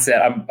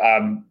mindset.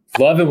 I'm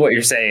loving what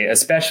you're saying,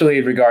 especially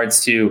in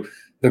regards to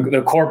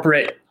the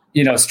corporate,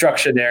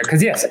 structure there.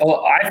 Because yes,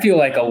 I feel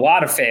like a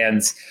lot of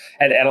fans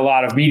and a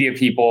lot of media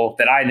people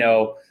that I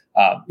know,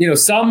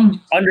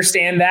 some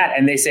understand that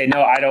and they say,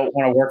 no, I don't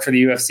want to work for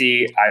the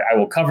UFC. I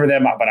will cover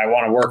them, but I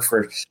want to work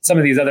for some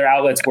of these other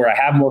outlets where I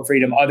have more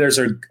freedom. Others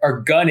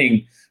are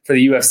gunning for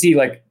the UFC,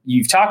 like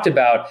you've talked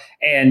about,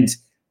 and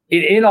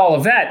in all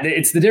of that,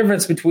 it's the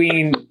difference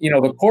between,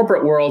 the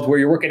corporate world where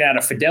you're working at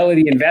a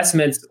Fidelity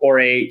Investments or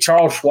a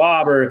Charles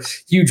Schwab or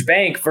huge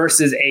bank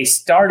versus a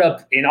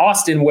startup in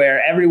Austin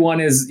where everyone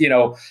is,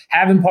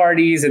 having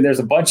parties and there's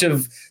a bunch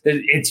of,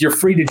 you're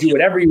free to do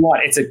whatever you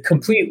want. It's a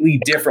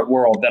completely different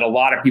world that a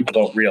lot of people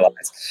don't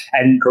realize.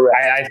 And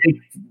I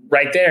think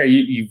right there,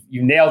 you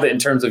nailed it in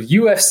terms of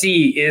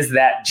UFC is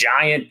that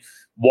giant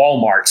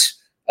Walmart,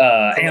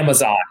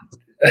 Amazon.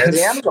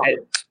 The Amazon.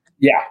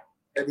 Yeah.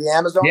 They're the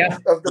Amazon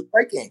of the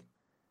fight game.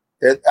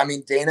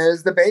 Dana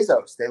is the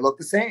Bezos. They look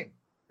the same,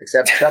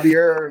 except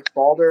chubbier or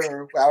balder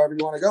or however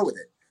you want to go with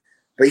it.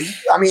 But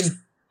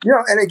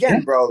and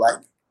again, bro, like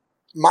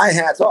my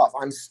hat's off.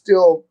 I'm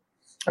still,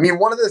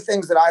 one of the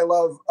things that I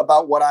love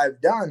about what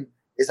I've done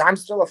is I'm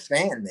still a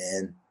fan,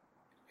 man.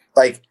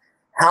 Like,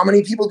 how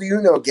many people do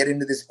you know get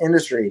into this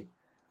industry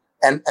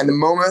and the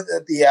moment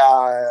that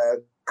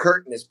the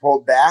curtain is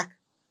pulled back,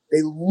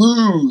 they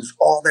lose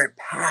all their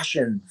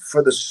passion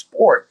for the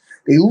sport.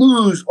 They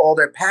lose all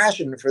their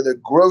passion for the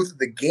growth of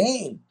the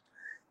game.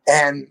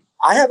 And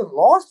I haven't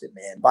lost it,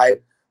 man,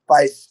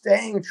 by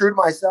staying true to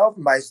myself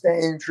and by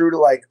staying true to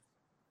like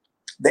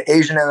the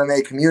Asian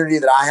MMA community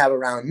that I have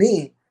around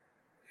me.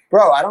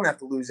 Bro, I don't have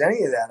to lose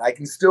any of that. I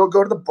can still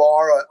go to the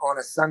bar on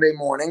a Sunday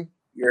morning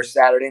or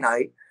Saturday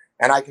night,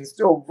 and I can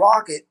still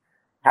rock it,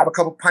 have a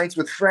couple pints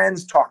with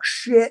friends, talk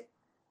shit.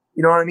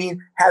 You know what I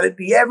mean? Have it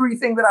be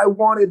everything that I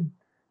wanted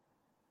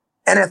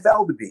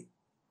NFL to be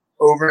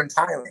over in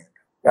Thailand.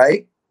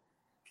 Right?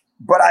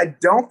 But I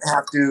don't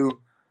have to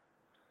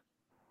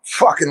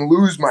fucking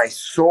lose my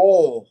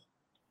soul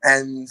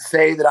and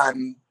say that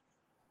I'm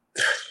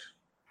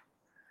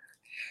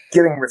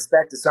giving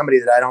respect to somebody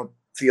that I don't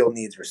feel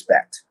needs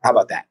respect. How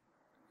about that?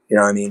 You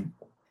know what I mean?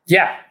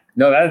 Yeah.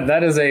 No,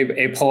 that is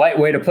a polite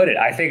way to put it.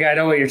 I think I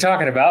know what you're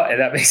talking about, and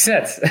that makes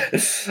sense.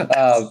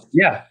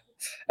 Yeah.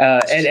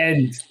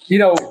 And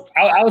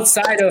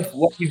outside of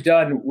what you've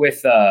done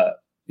with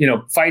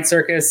Fight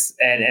Circus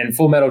and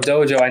Full Metal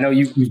Dojo, I know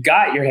you've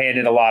got your hand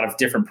in a lot of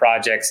different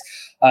projects.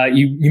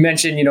 You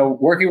mentioned,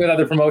 working with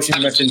other promotions.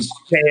 You mentioned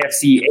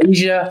KFC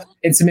Asia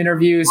in some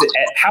interviews.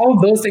 How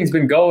have those things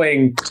been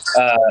going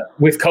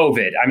with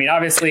COVID?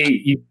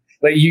 Obviously,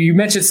 you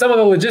mentioned some of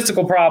the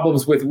logistical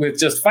problems with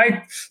just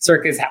Fight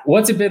Circus.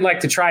 What's it been like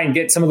to try and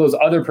get some of those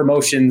other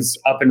promotions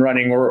up and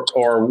running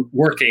or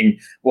working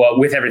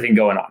with everything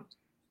going on?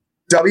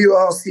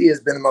 WLC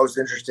has been the most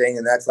interesting,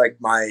 and that's like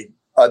my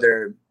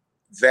other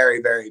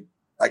very, very,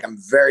 I'm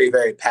very,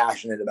 very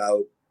passionate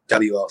about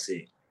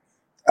WLC.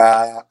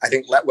 I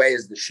think Letway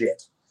is the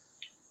shit.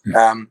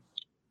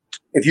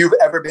 If you've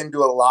ever been to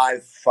a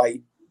live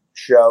fight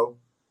show,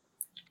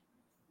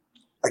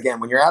 again,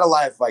 when you're at a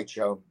live fight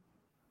show,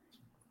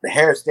 the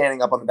hair is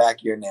standing up on the back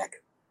of your neck.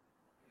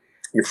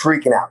 You're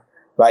freaking out,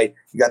 right?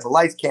 You got the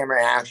lights,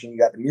 camera, action, you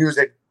got the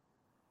music,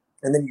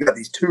 and then you got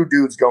these two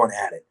dudes going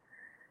at it.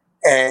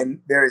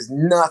 And there is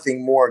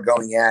nothing more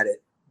going at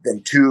it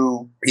than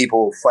two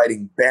people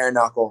fighting bare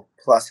knuckle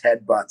plus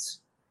headbutts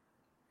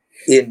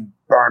in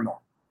Burma.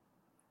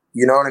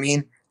 You know what I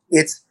mean?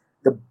 It's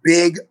the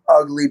big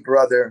ugly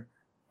brother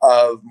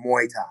of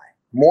Muay Thai.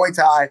 Muay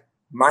Thai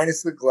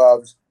minus the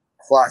gloves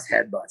plus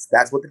headbutts.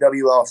 That's what the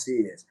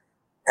WLC is.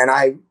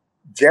 And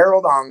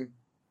Gerald Ng,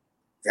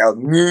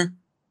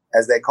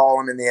 as they call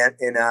him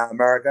in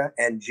America,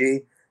 and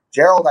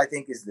Gerald, I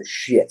think, is the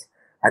shit.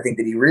 I think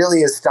that he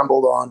really has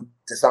stumbled on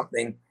to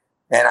something,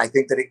 and I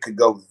think that it could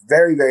go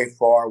very, very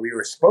far. We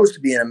were supposed to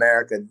be in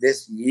America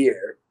this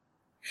year.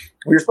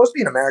 We were supposed to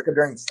be in America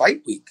during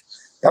Fight Week.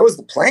 That was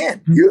the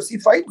plan, UFC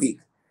Fight Week,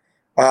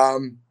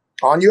 on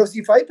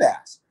UFC Fight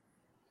Pass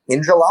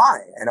in July.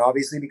 And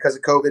obviously because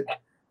of COVID,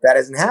 that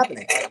isn't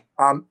happening.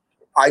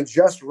 I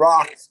just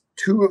rocked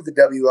 2 of the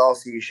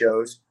WLC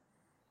shows,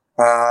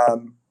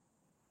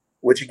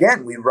 which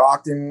again, we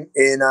rocked in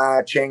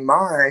Chiang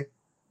Mai.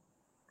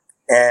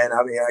 And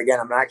again,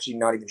 I'm actually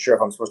not even sure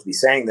if I'm supposed to be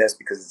saying this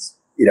because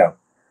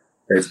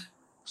there's,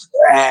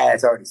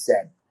 it's already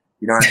said,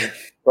 you know what I mean?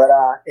 But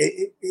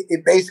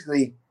it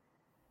basically,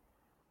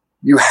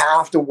 you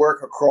have to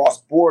work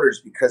across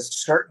borders because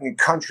certain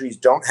countries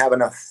don't have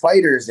enough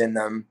fighters in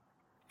them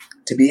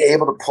to be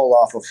able to pull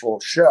off a full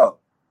show.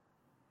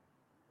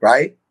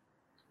 Right?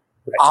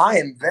 I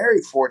am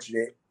very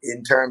fortunate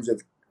in terms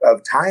of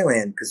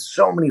Thailand because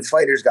so many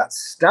fighters got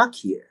stuck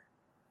here.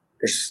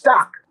 They're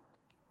stuck.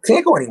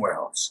 Can't go anywhere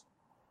else.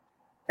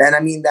 And I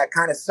mean, that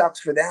kind of sucks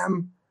for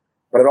them,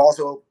 but it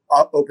also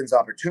opens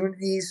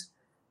opportunities.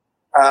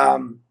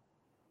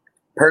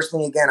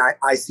 Personally, again,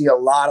 I see a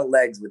lot of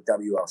legs with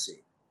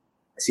WLC.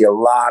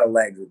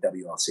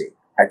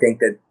 I think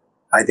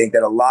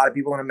that a lot of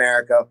people in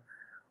America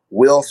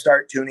will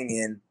start tuning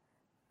in.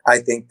 I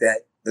think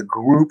that the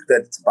group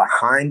that's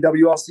behind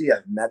WLC,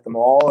 I've met them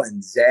all,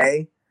 and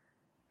Zay,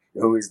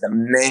 who is the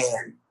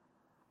man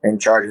in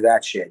charge of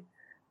that shit.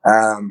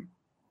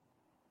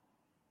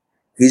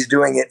 He's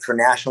doing it for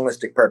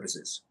nationalistic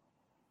purposes.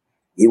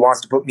 He wants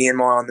to put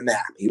Myanmar on the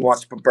map. He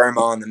wants to put Burma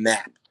on the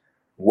map.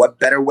 What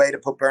better way to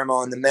put Burma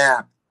on the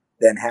map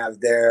than have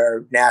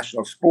their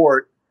national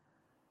sport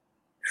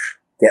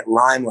get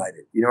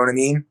limelighted? You know what I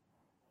mean?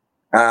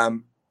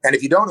 And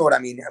if you don't know what I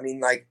mean,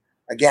 like,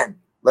 again,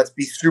 let's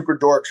be super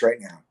dorks right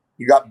now.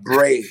 You got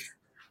Brave,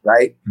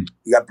 right?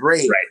 You got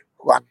Brave, right,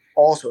 who I'm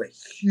also a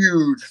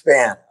huge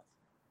fan of.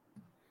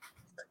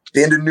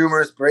 Been to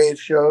numerous Brave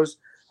shows.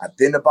 I've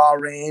been to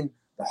Bahrain.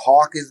 The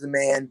Hawk is the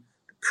man.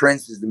 The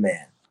Prince is the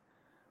man.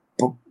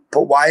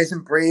 But why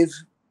isn't Brave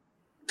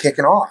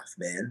kicking off,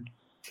 man?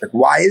 Like,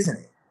 why isn't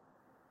it?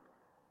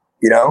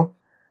 You know?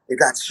 They've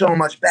got so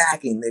much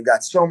backing. They've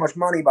got so much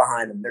money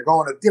behind them. They're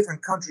going to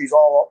different countries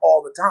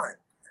all the time.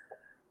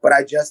 But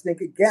I just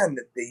think, again,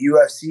 that the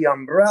UFC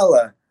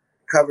umbrella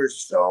covers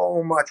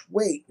so much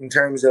weight in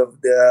terms of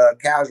the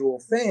casual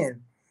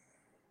fan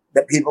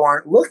that people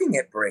aren't looking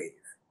at Brave.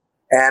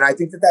 And I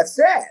think that that's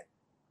sad,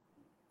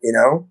 you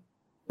know?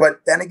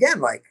 But then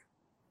again, like,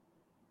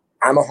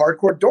 I'm a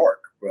hardcore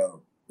dork,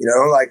 bro. You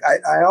know, like,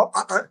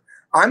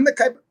 I'm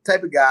the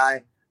type of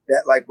guy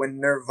that, like, when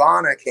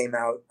Nirvana came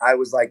out, I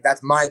was like,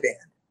 that's my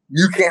band.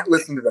 You can't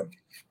listen to them.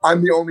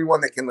 I'm the only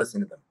one that can listen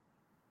to them.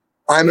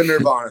 I'm a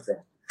Nirvana fan.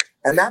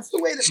 And that's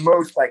the way that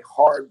most, like,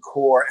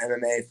 hardcore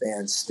MMA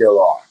fans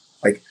still are.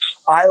 Like,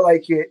 I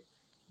like it.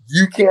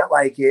 You can't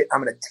like it.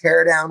 I'm going to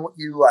tear down what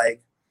you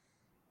like.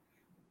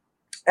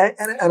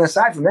 And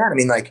aside from that, I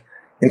mean, like,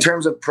 in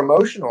terms of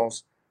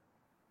promotionals,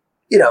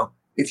 you know,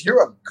 if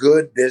you're a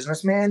good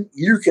businessman,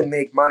 you can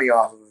make money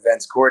off of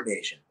events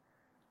coordination.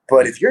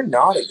 But if you're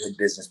not a good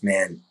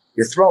businessman,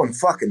 you're throwing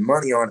fucking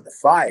money onto the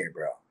fire,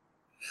 bro.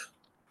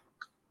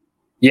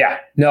 Yeah.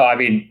 No, I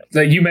mean,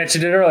 like you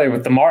mentioned it earlier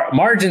with the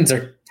margins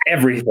are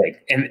everything,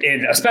 and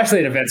especially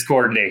in events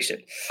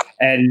coordination.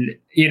 And,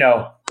 you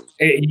know,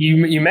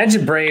 you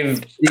mentioned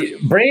Brave.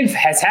 Brave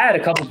has had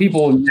a couple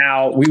people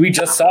now. We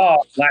just saw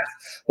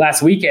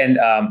last weekend,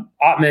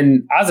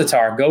 Otman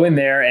Azatar go in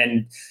there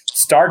and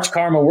starch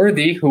Karma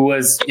Worthy, who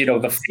was, you know,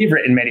 the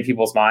favorite in many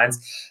people's minds.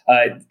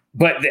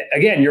 But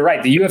again, you're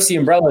right. The UFC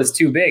umbrella is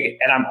too big.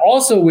 And I'm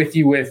also with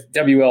you with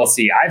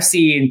WLC. I've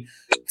seen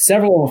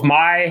several of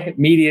my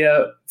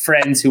media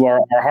friends who are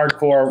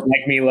hardcore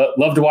like me,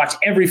 love to watch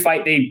every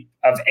fight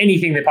of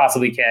anything they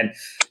possibly can,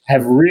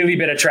 have really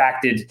been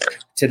attracted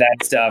to that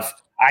stuff.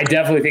 I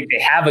definitely think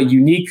they have a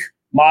unique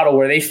model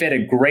where they fit a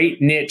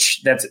great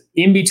niche that's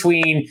in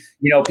between,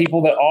 you know,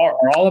 people that are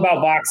all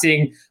about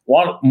boxing,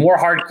 want more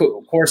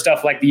hardcore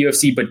stuff like the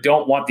UFC, but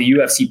don't want the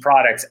UFC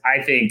product.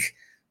 I think,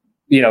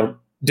 you know,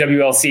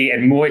 WLC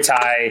and Muay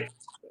Thai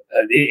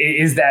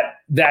is that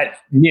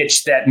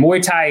niche that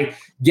Muay Thai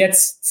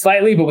gets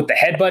slightly, but with the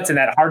headbutts and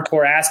that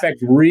hardcore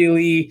aspect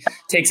really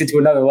takes it to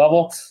another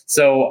level.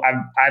 So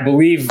I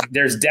believe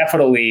there's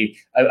definitely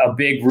a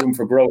big room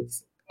for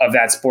growth of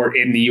that sport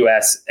in the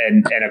US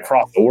and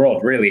across the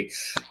world, really.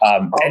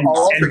 I'll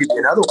also give you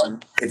another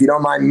one, if you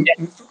don't mind.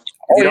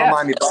 Yeah. Don't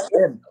mind me butting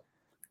in.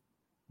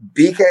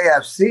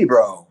 BKFC,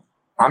 bro.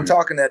 I'm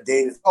talking to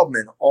Dave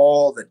Feldman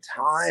all the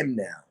time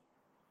now.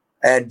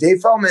 And Dave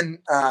Feldman,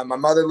 my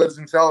mother lives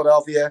in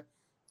Philadelphia.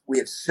 We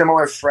have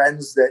similar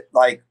friends that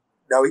I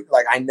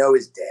know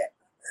his dad.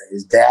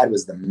 His dad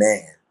was the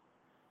man.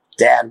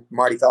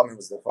 Marty Feldman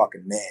was the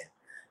fucking man.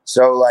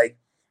 So like,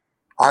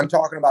 I'm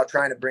talking about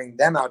trying to bring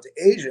them out to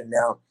Asia.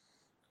 Now,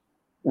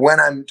 when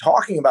I'm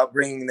talking about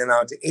bringing them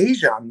out to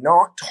Asia, I'm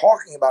not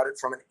talking about it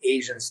from an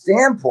Asian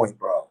standpoint,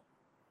 bro.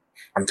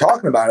 I'm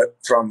talking about it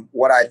from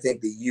what I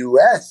think the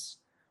U.S.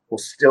 will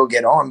still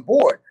get on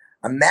board.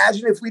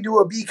 Imagine if we do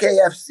a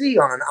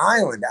BKFC on an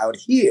island out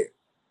here.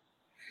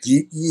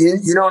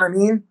 You know what I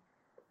mean?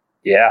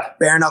 Yeah.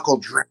 Bare knuckle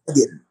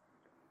dragon.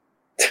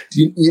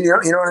 You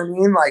know what I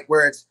mean? Like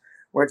where it's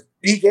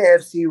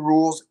BKFC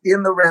rules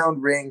in the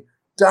round ring,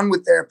 done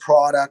with their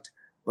product,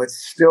 but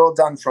still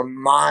done from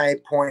my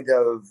point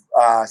of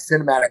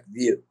cinematic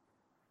view.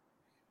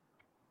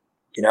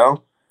 You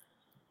know?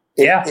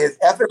 If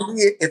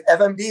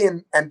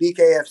FMD and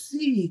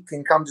BKFC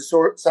can come to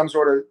some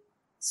sort of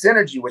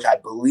synergy, which I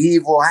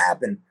believe will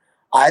happen,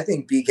 I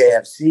think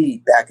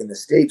BKFC back in the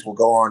States will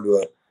go on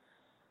to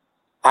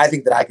I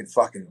think that I could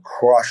fucking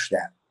crush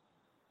that.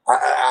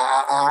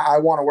 I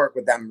want to work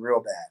with them real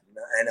bad.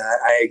 And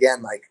I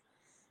again, like,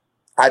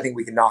 I think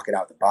we can knock it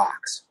out the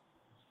box.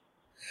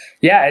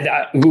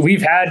 Yeah, and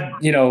we've had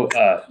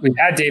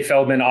Dave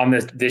Feldman on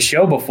this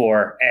show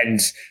before, and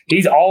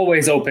he's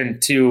always open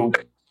to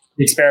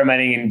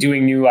experimenting and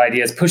doing new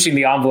ideas, pushing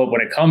the envelope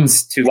when it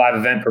comes to live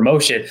event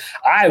promotion.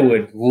 I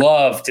would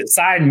love to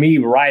sign me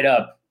right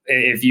up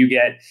if you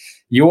get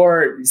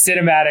your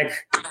cinematic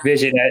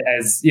vision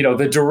as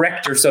the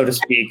director, so to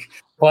speak,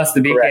 plus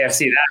the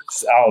BKFC.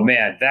 That's, oh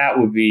man, that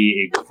would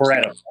be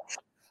incredible.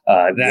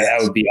 That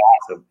would be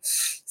awesome.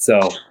 So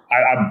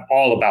I'm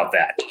all about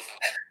that.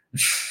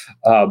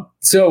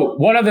 So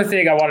one other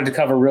thing I wanted to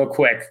cover real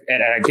quick,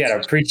 and again, I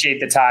appreciate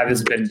the time. This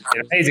has been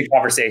an amazing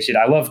conversation.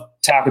 I love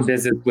talking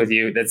business with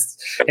you.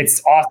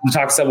 It's awesome to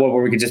talk to someone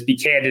where we can just be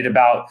candid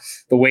about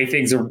the way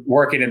things are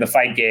working in the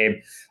fight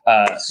game.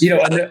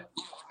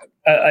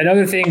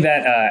 Another thing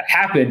that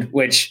happened,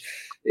 which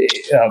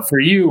for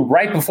you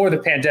right before the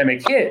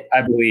pandemic hit,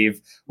 I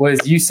believe,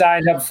 was you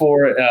signed up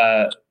for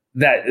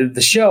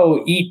the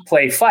show Eat,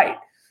 Play, Fight,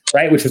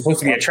 right? Which was supposed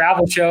to be a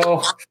travel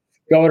show,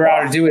 going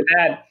around and doing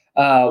that.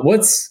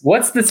 What's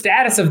the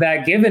status of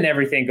that, given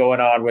everything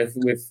going on with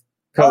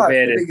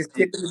COVID?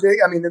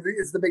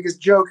 It's the biggest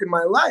joke in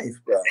my life,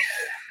 bro.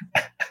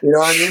 You know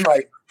what I mean?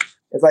 Like,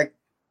 it's like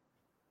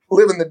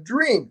living the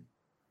dream.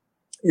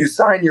 You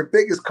sign your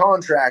biggest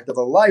contract of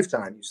a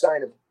lifetime. You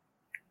sign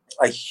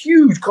a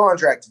huge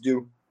contract to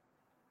do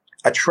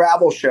a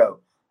travel show,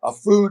 a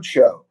food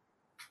show,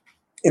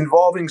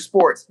 involving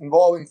sports,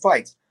 involving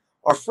fights.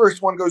 Our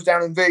first one goes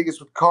down in Vegas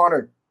with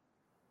Connor.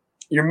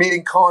 You're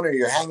meeting Connor.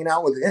 You're hanging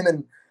out with him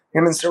and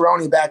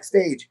Cerrone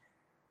backstage.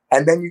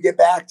 And then you get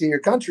back to your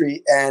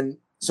country. And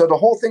so the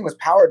whole thing was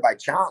powered by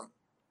Chang.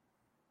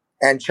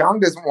 And Chang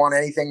doesn't want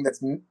anything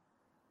that's in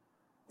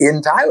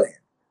Thailand.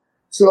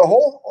 So the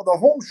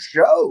whole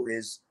show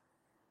it's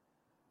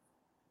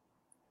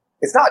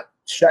not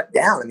shut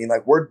down. I mean,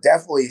 like, we're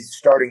definitely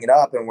starting it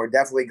up and we're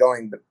definitely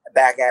going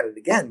back at it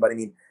again. But I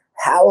mean,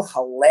 how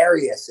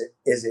hilarious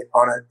is it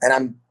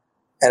and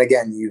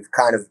again, you've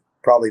kind of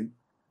probably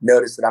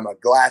noticed that I'm a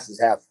glasses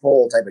half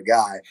full type of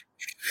guy.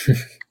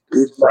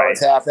 Right.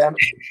 It's half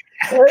empty.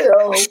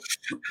 Hey-o.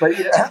 But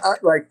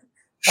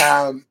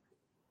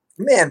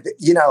man,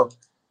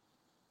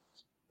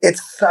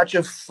 it's such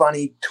a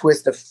funny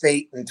twist of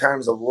fate in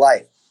terms of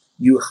life.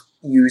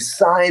 You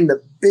sign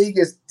the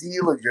biggest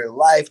deal of your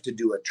life to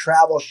do a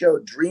travel show,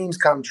 dreams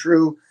come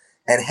true,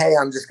 and hey,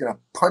 I'm just gonna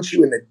punch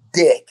you in the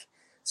dick,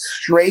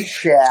 straight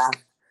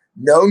shaft,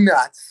 no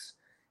nuts,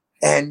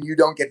 and you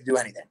don't get to do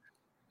anything.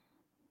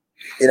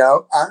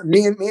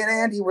 Me and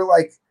Andy were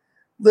like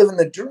living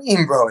the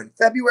dream, bro. In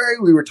February,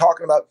 we were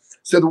talking about.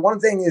 So the one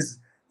thing is,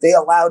 they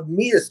allowed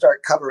me to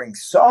start covering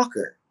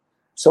soccer.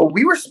 So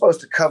we were supposed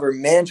to cover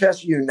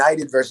Manchester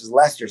United versus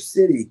Leicester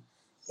City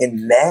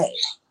in May.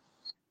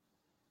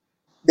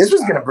 This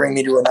was going to bring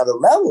me to another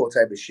level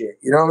type of shit.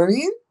 You know what I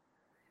mean?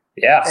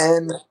 Yeah.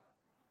 And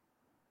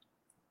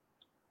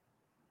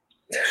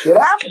shit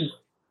happens.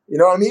 You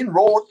know what I mean?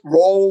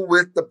 Roll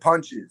with the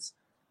punches.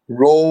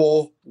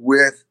 Roll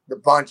with the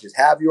punches.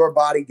 Have your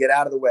body get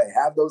out of the way.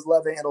 Have those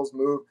love handles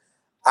move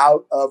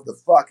out of the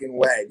fucking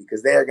way,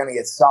 because they are going to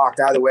get socked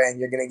out of the way, and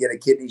you're going to get a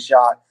kidney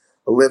shot,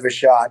 a liver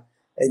shot,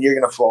 and you're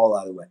going to fall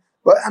out of the way.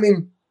 But I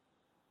mean,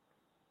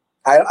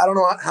 I don't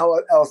know how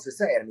else to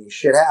say it. I mean,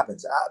 shit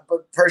happens.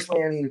 But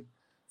personally, I mean,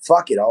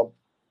 fuck it. I'll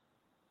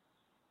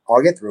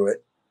get through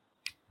it.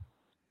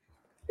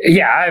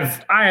 Yeah,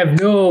 I have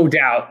no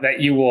doubt that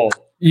you will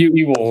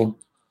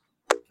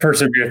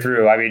persevere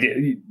through. I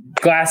mean,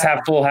 glass half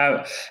full,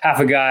 half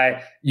a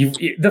guy.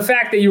 The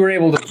fact that you were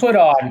able to put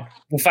on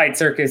the Fight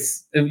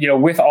Circus,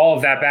 with all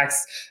of that back,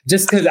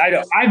 just because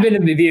I've been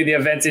in the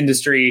events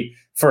industry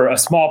for a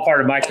small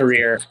part of my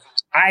career.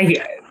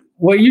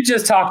 What you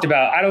just talked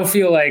about, I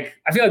feel like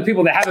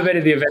people that haven't been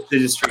in the events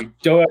industry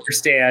don't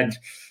understand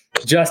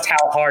just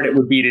how hard it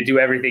would be to do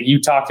everything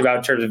you talked about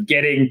in terms of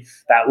getting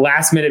that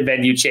last minute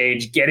venue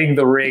change, getting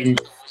the ring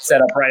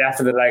set up right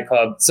after the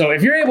nightclub. So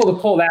if you're able to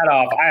pull that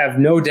off, I have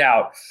no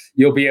doubt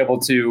you'll be able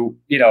to,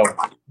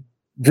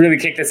 really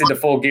kick this into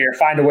full gear,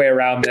 find a way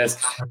around this.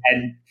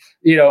 And,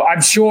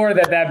 I'm sure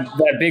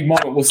that big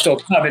moment will still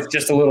come. It's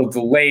just a little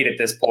delayed at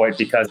this point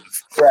because of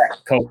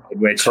COVID,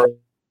 which,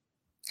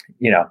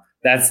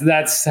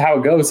 that's how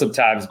it goes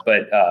sometimes.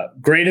 But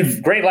great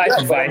life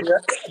advice.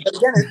 But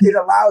again, it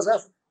allows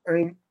us. I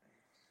mean,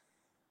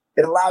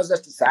 it allows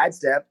us to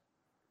sidestep,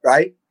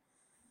 right?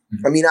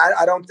 Mm-hmm. I mean,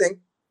 I don't think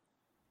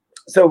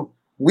so.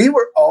 We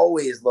were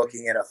always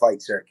looking at a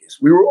Fight Circus.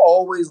 We were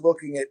always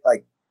looking at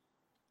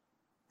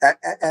at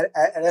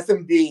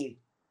FMD.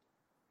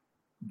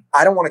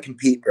 I don't want to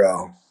compete,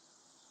 bro.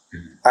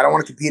 Mm-hmm. I don't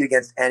want to compete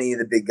against any of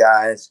the big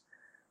guys.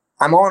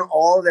 I'm on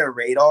all of their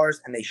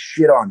radars, and they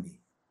shit on me.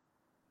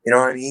 You know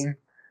what I mean?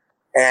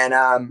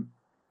 And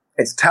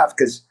it's tough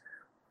because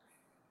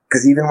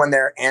even when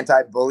they're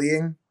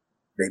anti-bullying,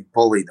 they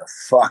bully the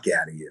fuck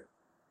out of you.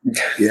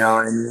 You know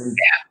what I mean?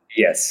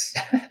 Yeah. Yes.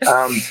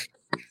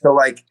 So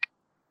like,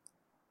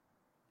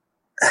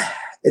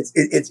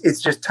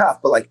 it's just tough.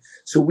 But like,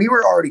 so we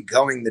were already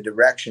going the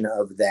direction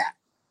of that.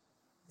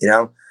 You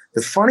know,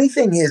 the funny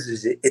thing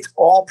is it's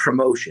all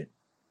promotion.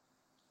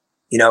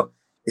 You know,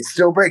 it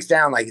still breaks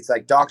down like it's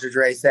like Dr.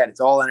 Dre said,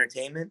 it's all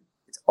entertainment.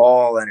 It's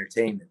all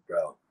entertainment,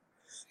 bro.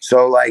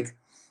 So like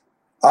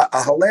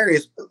a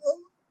hilarious,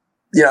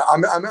 you know,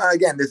 I'm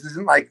again, this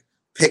isn't like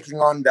picking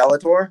on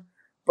Bellator,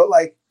 but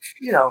like,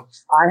 you know,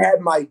 I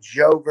had my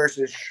Joe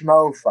versus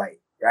Schmo fight,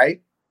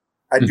 right?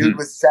 A dude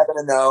with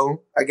 7-0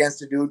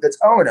 against a dude that's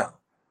 0-0.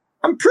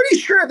 I'm pretty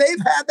sure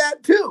they've had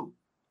that too.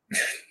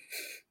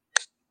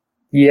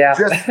 Yeah.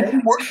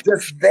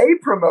 Just they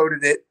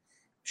promoted it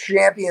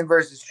champion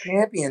versus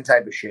champion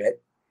type of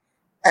shit.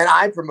 And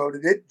I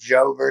promoted it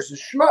Joe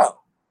versus Schmo.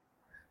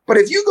 But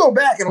if you go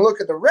back and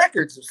look at the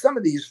records of some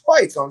of these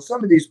fights on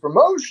some of these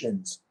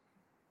promotions,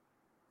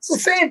 it's the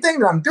same thing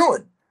that I'm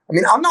doing. I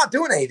mean, I'm not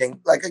doing anything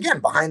like,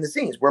 again, behind the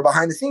scenes. We're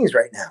behind the scenes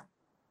right now.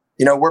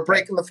 You know, we're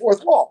breaking the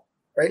fourth wall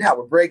right now.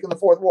 We're breaking the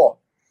fourth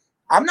wall.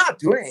 I'm not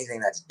doing anything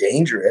that's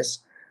dangerous.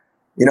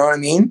 You know what I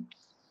mean?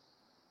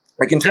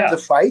 Like in terms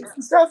of fights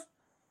and stuff,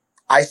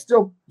 I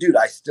still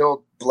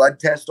blood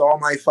test all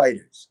my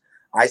fighters.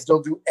 I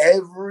still do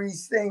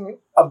everything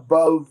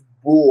above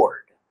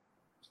board,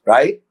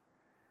 right?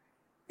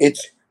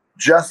 It's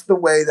just the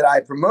way that I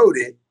promote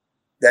it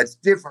that's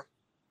different.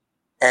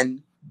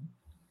 And,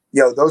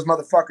 you know, those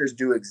motherfuckers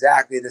do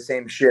exactly the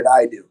same shit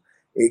I do,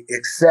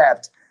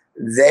 except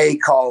they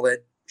call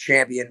it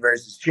champion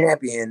versus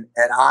champion,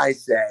 and I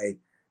say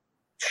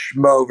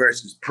Schmo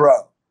versus pro.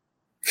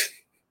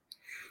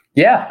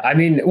 Yeah, I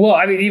mean,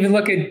 even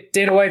look at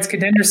Dana White's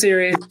Contender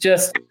Series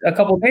just a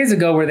couple of days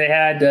ago, where they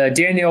had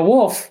Daniel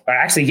Wolf, or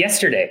actually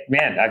yesterday.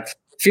 Man, it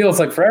feels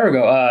like forever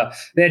ago.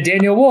 They had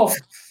Daniel Wolf,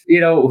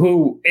 you know,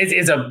 who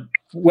is a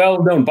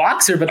well-known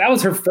boxer, but that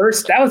was her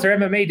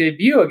MMA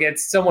debut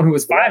against someone who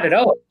was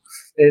 5-0.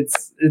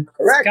 It's kind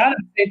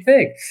of the same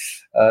thing.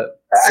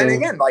 And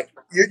again, like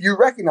you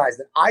recognize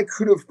that I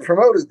could have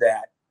promoted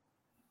that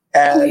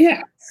as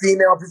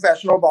female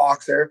professional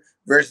boxer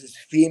versus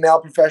female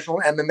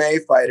professional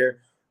MMA fighter,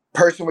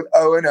 person with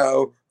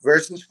 0-0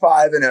 versus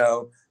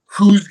 5-0.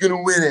 Who's going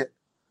to win it?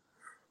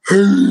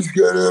 Who's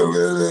going to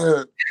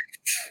win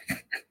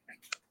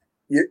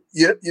it?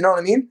 You know what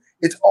I mean?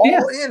 It's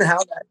all in how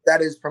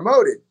that is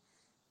promoted.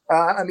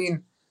 I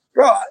mean,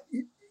 bro,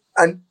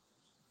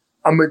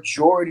 a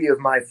majority of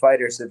my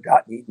fighters have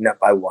gotten eaten up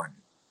by one,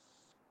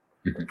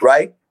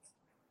 right?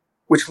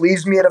 Which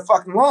leaves me at a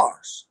fucking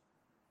loss.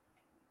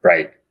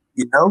 Right.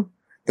 You know?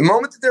 The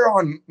moment that they're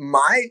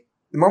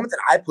the moment that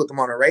I put them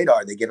on a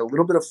radar, they get a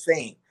little bit of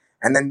fame,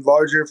 and then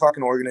larger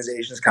fucking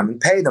organizations come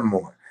and pay them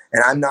more.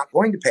 And I'm not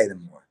going to pay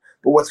them more.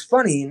 But what's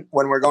funny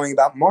when we're going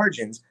about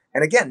margins,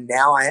 and again,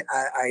 now I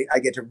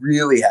get to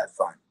really have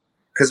fun.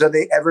 Because are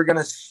they ever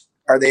gonna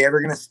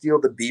steal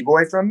the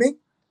B-boy from me?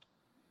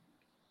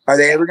 Are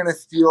they ever gonna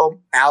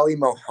steal Ali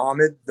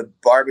Muhammad, the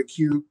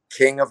barbecue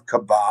king of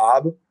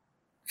kebab,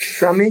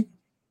 from me?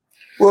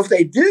 Well, if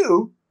they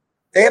do,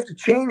 they have to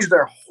change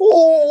their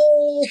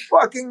whole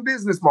fucking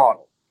business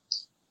model.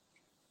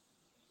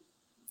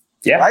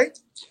 Yeah. Right?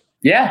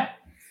 Yeah.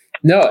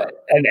 No,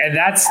 and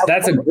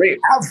that's a great.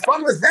 Have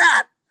fun with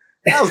that.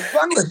 Have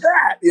fun with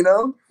that, you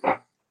know?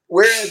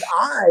 Whereas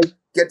I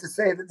get to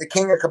say that the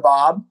king of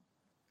kebab,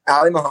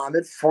 Ali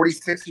Muhammad,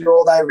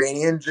 46-year-old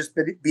Iranian, just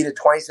beat a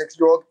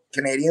 26-year-old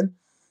Canadian.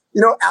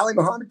 You know, Ali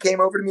Muhammad came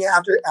over to me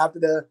after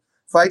the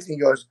fights and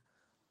he goes,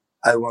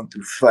 I want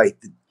to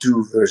fight the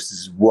 2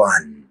 versus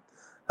 1.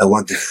 I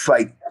want to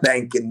fight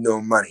banking no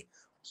money.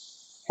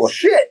 Well,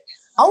 shit.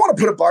 I want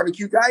to put a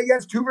barbecue guy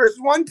against 2 versus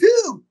 1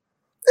 too.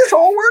 This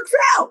all works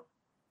out.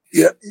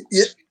 You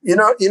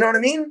know what I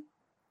mean?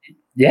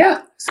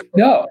 Yeah.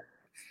 No.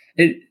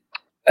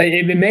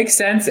 It makes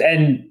sense.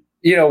 And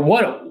you know,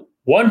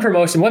 one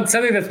promotion,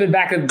 something that's been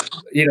back of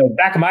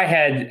my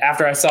head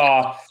after I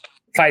saw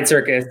Fight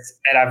Circus,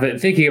 and I've been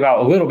thinking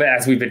about a little bit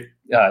as we've been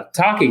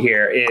talking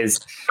here, is,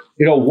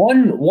 you know,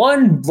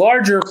 one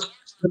larger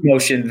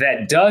promotion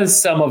that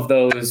does some of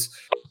those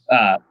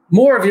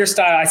more of your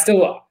style. I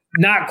still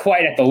not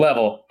quite at the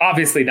level,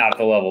 obviously not at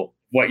the level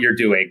what you're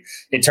doing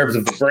in terms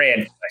of the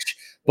brand push,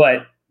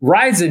 but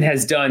Rizin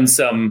has done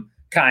some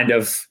kind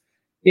of,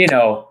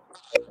 what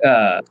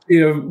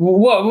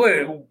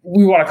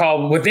we want to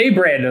call what they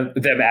brand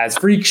them as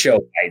freak show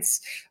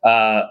fights.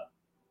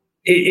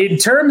 In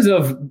terms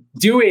of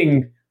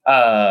doing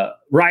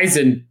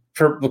Rizin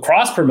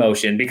cross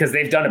promotion, because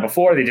they've done it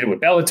before, they did it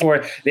with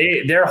Bellator.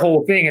 Their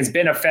whole thing has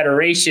been a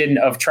federation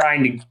of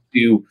trying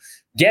to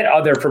get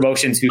other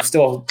promotions who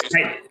still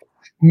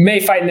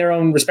may fight in their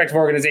own respective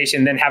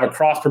organization, then have a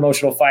cross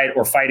promotional fight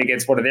or fight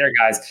against one of their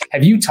guys.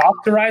 Have you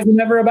talked to Rizin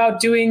ever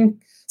about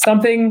doing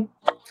something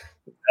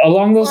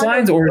along those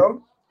lines? Or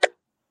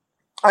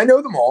I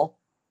know them all.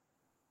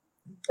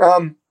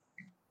 I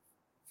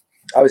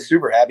was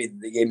super happy that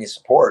they gave me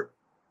support.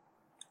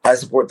 I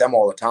support them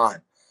all the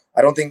time.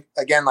 I don't think,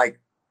 again,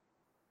 like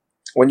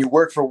when you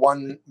work for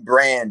one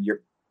brand,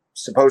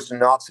 supposed to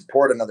not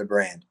support another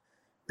brand.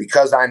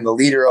 Because I'm the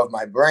leader of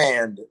my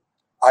brand,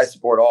 I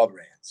support all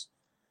brands,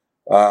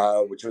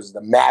 which was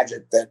the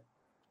magic that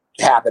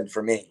happened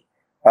for me.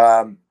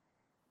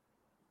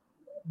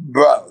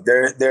 Bro,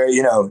 they're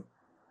you know,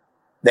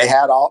 they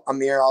had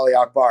Amir Ali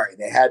Akbari,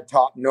 they had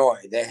Top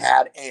Noi, they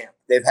had Amp,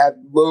 they've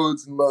had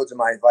loads and loads of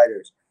my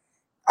fighters.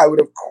 I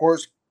would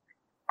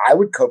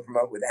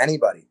co-promote with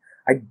anybody.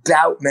 I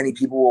doubt many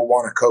people will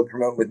want to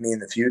co-promote with me in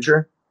the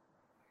future.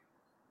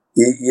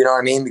 You know what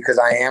I mean? Because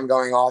I am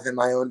going off in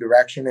my own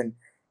direction, and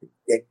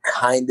it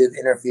kind of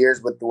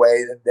interferes with the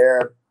way that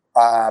they're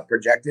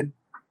projected.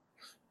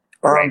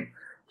 Right.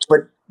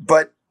 But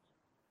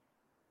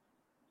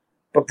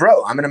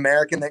bro, I'm an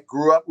American that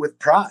grew up with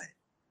pride,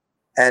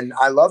 and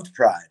I loved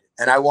pride,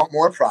 and I want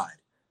more pride.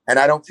 And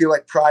I don't feel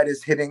like pride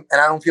is hitting,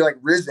 and I don't feel like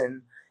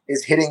Rizin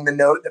is hitting the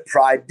note that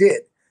pride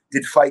did.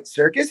 Did Fight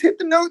Circus hit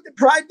the note that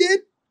pride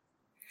did?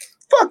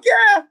 Fuck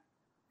yeah.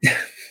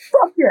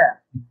 Fuck yeah.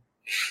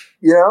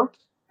 You know?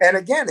 And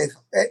again,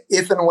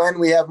 if and when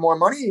we have more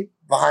money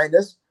behind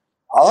us,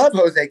 I'll have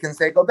Jose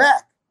Canseco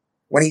back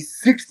when he's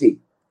 60.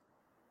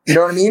 You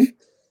know what I mean?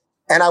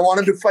 And I want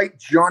him to fight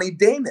Johnny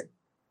Damon.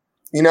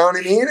 You know what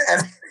I mean?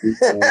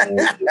 And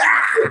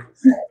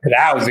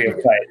that was a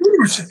fight.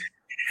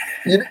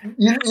 You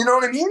know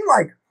what I mean?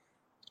 Like,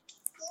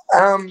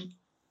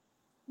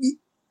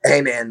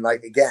 hey man,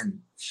 like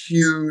again,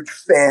 huge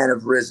fan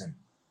of Rizin.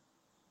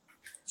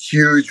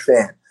 Huge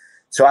fan.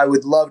 So I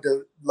would love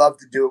to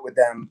do it with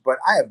them, but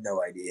I have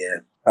no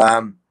idea.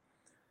 I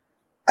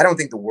don't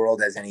think the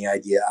world has any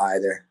idea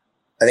either.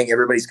 I think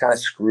everybody's kind of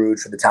screwed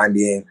for the time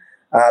being.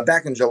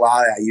 Back in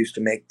July, I used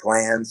to make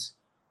plans.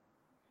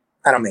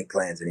 I don't make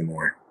plans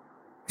anymore.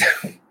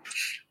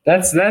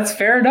 That's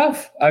fair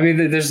enough. I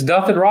mean, there's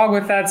nothing wrong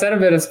with that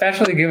sentiment,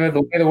 especially given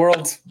the way the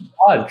world's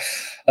gone.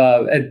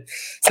 And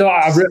so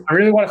I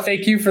really want to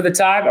thank you for the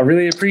time. I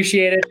really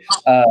appreciate it.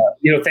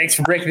 Thanks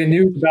for breaking the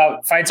news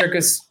about Fight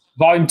Circus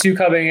Volume 2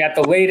 coming at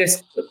the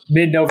latest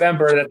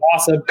mid-November. That's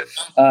awesome.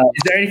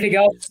 Is there anything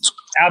else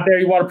out there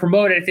you want to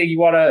promote? Anything you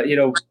want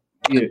to,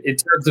 in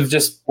terms of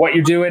just what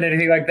you're doing,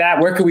 anything like that?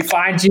 Where can we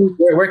find you?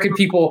 Where can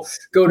people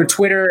go to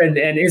Twitter and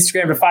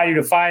Instagram to find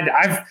you?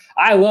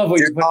 I love what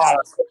you're putting out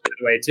on Twitter, by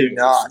the way, too.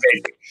 No.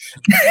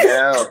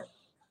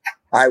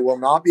 I will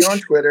not be on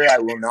Twitter. I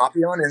will not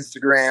be on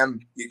Instagram.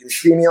 You can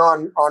see me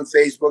on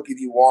Facebook if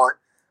you want.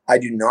 I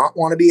do not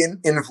want to be an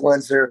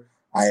influencer.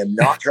 I am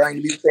not trying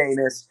to be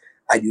famous.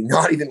 I do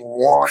not even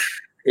want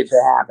it to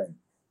happen.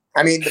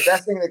 I mean, the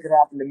best thing that could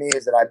happen to me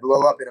is that I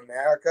blow up in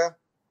America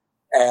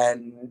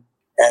and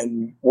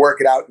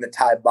work it out in the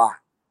Thai baht.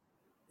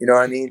 You know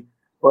what I mean?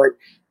 But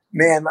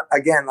man,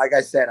 again, like I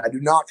said, I do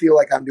not feel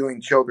like I'm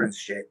doing children's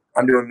shit.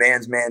 I'm doing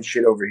man's man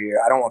shit over here.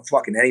 I don't want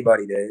fucking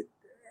anybody to,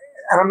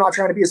 and I'm not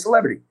trying to be a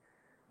celebrity.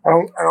 I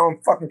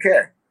don't fucking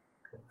care.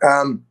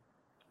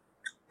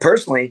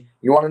 Personally,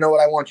 you want to know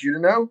what I want you to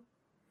know?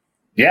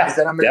 Yeah. Is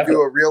that I'm going to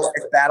do a real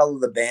life battle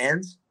of the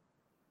bands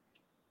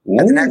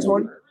at the next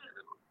one.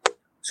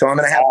 So I'm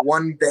going to have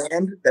one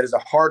band that is a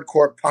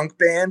hardcore punk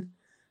band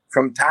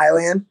from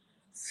Thailand.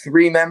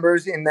 3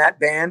 members in that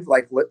band,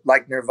 like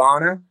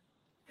Nirvana,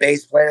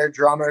 bass player,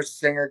 drummer,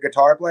 singer,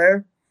 guitar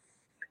player.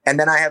 And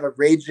then I have a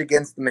Rage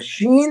Against the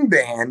Machine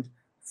band,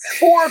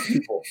 4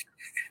 people,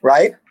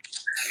 right?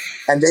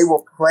 And they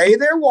will play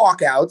their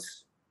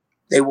walkouts.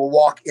 They will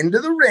walk into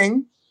the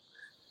ring,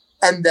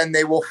 and then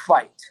they will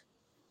fight.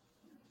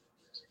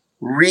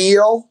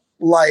 Real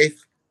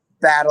life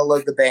battle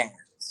of the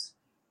bands.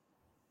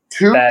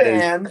 2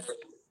 bands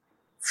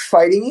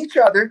fighting each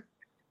other.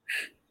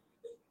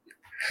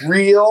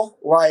 Real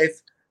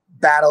life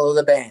battle of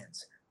the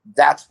bands.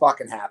 That's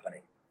fucking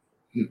happening.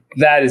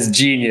 That is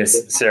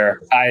genius,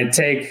 sir. I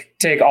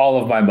take all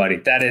of my money.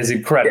 That is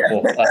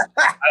incredible. Yeah.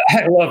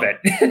 I love it.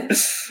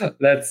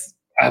 That's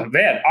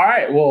man. All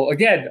right. Well,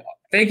 again,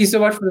 thank you so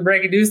much for the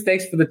breaking news.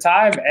 Thanks for the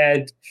time,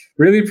 and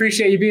really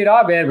appreciate you being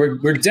on, man.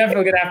 We're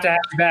definitely gonna have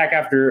you back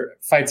after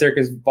Fight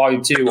Circus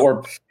Volume 2,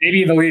 or maybe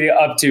even leading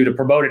up to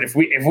promote it.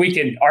 If we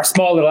can, our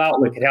small little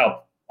outlet can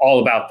help. All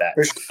about that.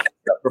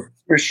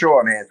 For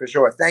sure, man. For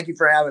sure. Thank you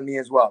for having me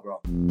as well, bro.